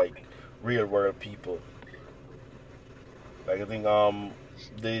reference to like real world people. Like I think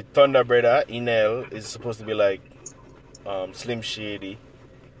the Thunder Brother Enel is supposed to be like Slim Shady.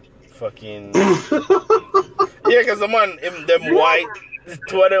 Fucking yeah, because the man them white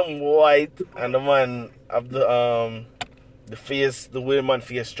two of them white, and the man have the face, the way man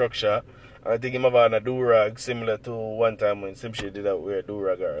face structure. And I think him have on a do-rag similar to one time when some shit did that wear a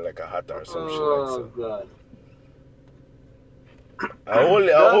do-rag or like a hat or some shit like Oh so. God.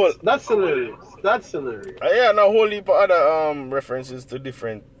 That's hilarious. That's hilarious. Yeah, and a whole heap of other references to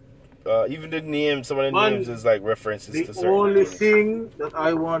different even the names, some of the names is like references to certain The only things. thing that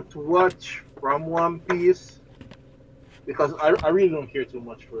I want to watch from One Piece, because I really don't care too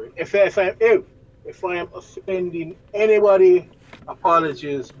much for it. If I am offending anybody,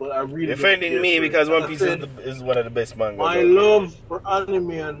 apologies, but I really offending don't care me for because it. One Piece is one of the best mangas. My love for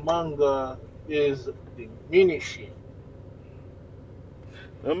anime and manga is diminishing.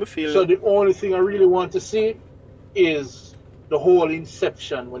 So the only thing I really want to see is the whole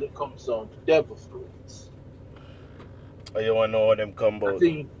Inception when it comes down to Devil Fruits. Oh, you want to know how them come about? I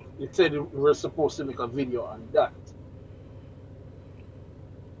think it said we were supposed to make a video on that.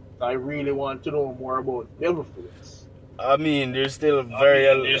 I really want to know more about Devil Fruits. I mean, there's still very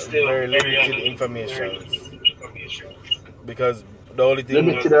limited information. Because the only thing...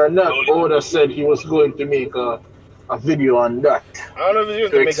 Limited or not, Oda said he was going to make a video on that. I don't know if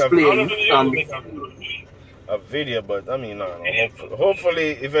he's going to make a video, but I mean, no.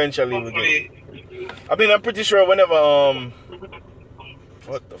 Hopefully, eventually we get. I mean, I'm pretty sure whenever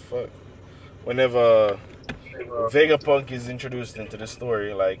what the fuck, whenever Vegapunk is introduced into the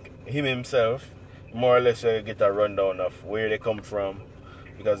story, like him himself, more or less get a rundown of where they come from,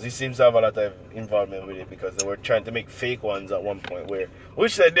 because he seems to have a lot of involvement with it, because they were trying to make fake ones at one point,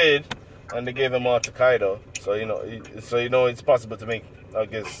 which they did, and they gave them all to Kaido. So you know it's possible to make, I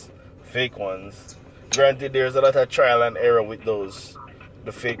guess, fake ones. Granted, there's a lot of trial and error with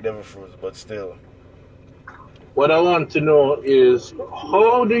the fake Devil Fruits, but still. What I want to know is,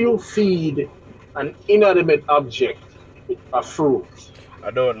 how do you feed an inanimate object a fruit?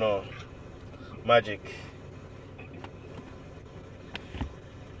 I don't know. Magic.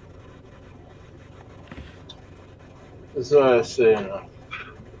 That's what I say.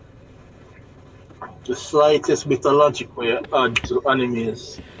 The slightest bit of logic where you add to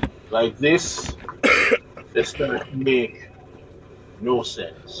animes like this, it's gonna make no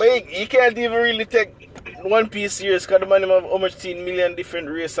sense. But you can't even really take One Piece serious, because the man have almost 10 million different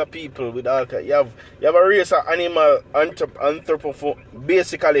race of people with all kinds. You have a race of animal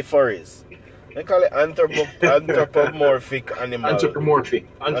basically furries. They call it anthropomorphic animals.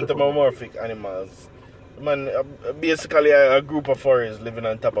 Anthropomorphic animals. Man, basically a group of furries living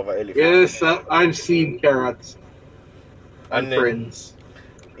on top of an elephant. Yes, I've seen carrots and friends.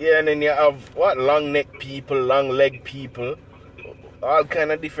 Yeah, and then you have long neck people, long leg people, all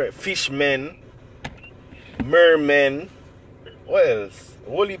kind of different fishmen, mermen. What else? A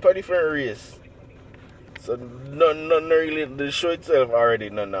whole heap of different race. So none really. The show itself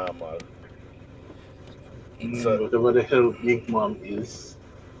already not normal. So whatever the hell Big Mom is.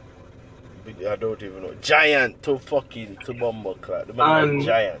 I don't even know. Giant to Bumbleclad. The man is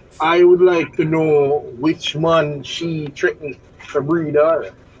giant. I would like to know which man she threatened to breed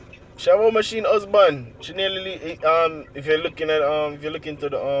her. She have a machine husband. She nearly if you're looking to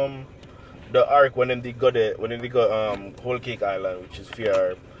the arc when they go Whole Cake Island, which is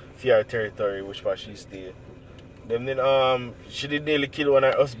Fiar territory, which part she stay. Then she did nearly kill one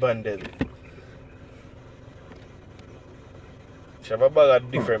of her husband then. She have a bag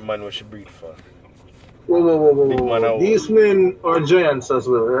of different man where she breed for. Whoa. These men are giants as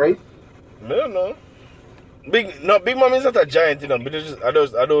well, right? I don't know. Big Mom is not a giant, but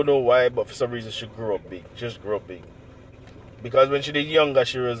I don't know why, but for some reason she grew up big. She just grew up big. Because when she did younger,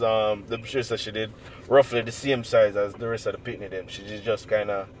 she was she did roughly the same size as the rest of the picnic them. She just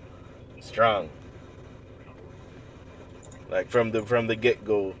kinda strong. Like from the get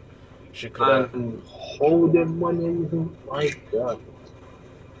go. She could hold them money. My God.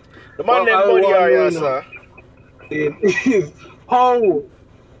 The man them body area, sir. It is how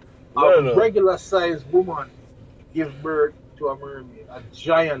a regular sized woman give birth to a mermaid, a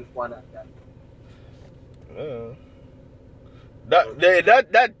giant one at that.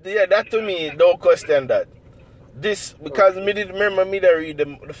 That to me, don't question that. This because me did remember me that read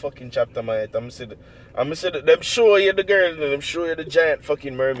the fucking chapter my head. I'm said them show you the girl and them show you the giant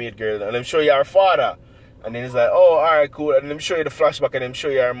fucking mermaid girl and them show you her father. And then it's like, oh alright, cool, and them show you the flashback and them show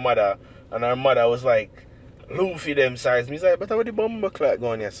you her mother, and her mother was like Luffy them size. Me like, but how the Bumbleclad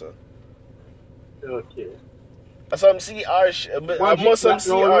going here, sir? Okay. So I'm see our shit. I must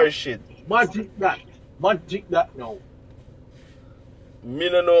see our shit. Magic that no. Me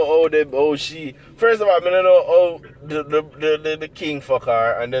don't know how she. First of all, me don't know how the king fuck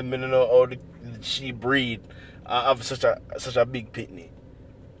her, and then me don't know how she breed have such a big pitney.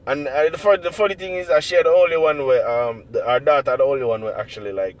 And the funny thing is, she had the only one where our daughter the only one where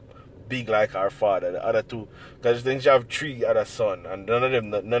actually like big like our father. The other two, because then she have 3 other sons, and none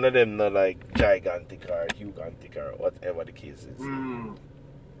of them not like gigantic or hugantic or whatever the case is.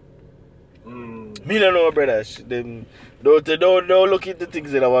 Me don't know, brother. Them don't look into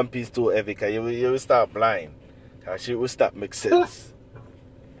things in a One Piece too heavy, cause you will start blind. Cause shit will start make sense.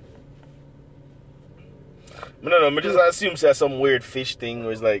 I don't know, I just assume there's some weird fish thing,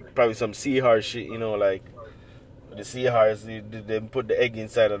 or it's like probably some seahorse shit, you know, like the seahorse, they put the egg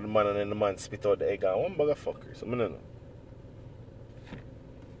inside of the man and then the man spit out the egg out. One motherfucker, so I don't know.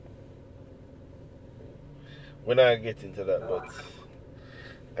 We're not gonna get into that, but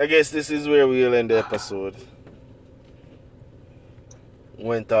I guess this is where we'll end the episode.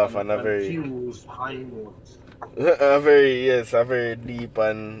 Went off on a very high note. a very deep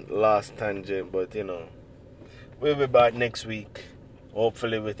and lost tangent, but you know. We'll be back next week,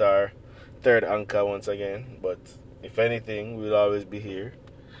 hopefully with our 3rd anchor once again. But if anything, we'll always be here.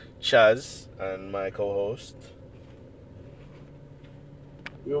 Chaz and my co-host.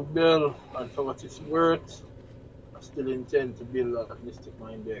 Yo, Bill, and for what it's worth, I still intend to build a Mystic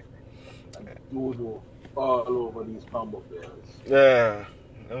Mind deck and dodo all over these combo players. Yeah,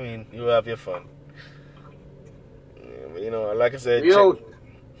 I mean, you have your fun. Yeah, you know, like I said,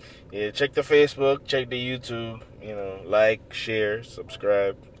 check the Facebook, check the YouTube, you know, like, share,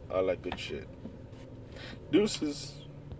 subscribe, all that good shit. Deuces.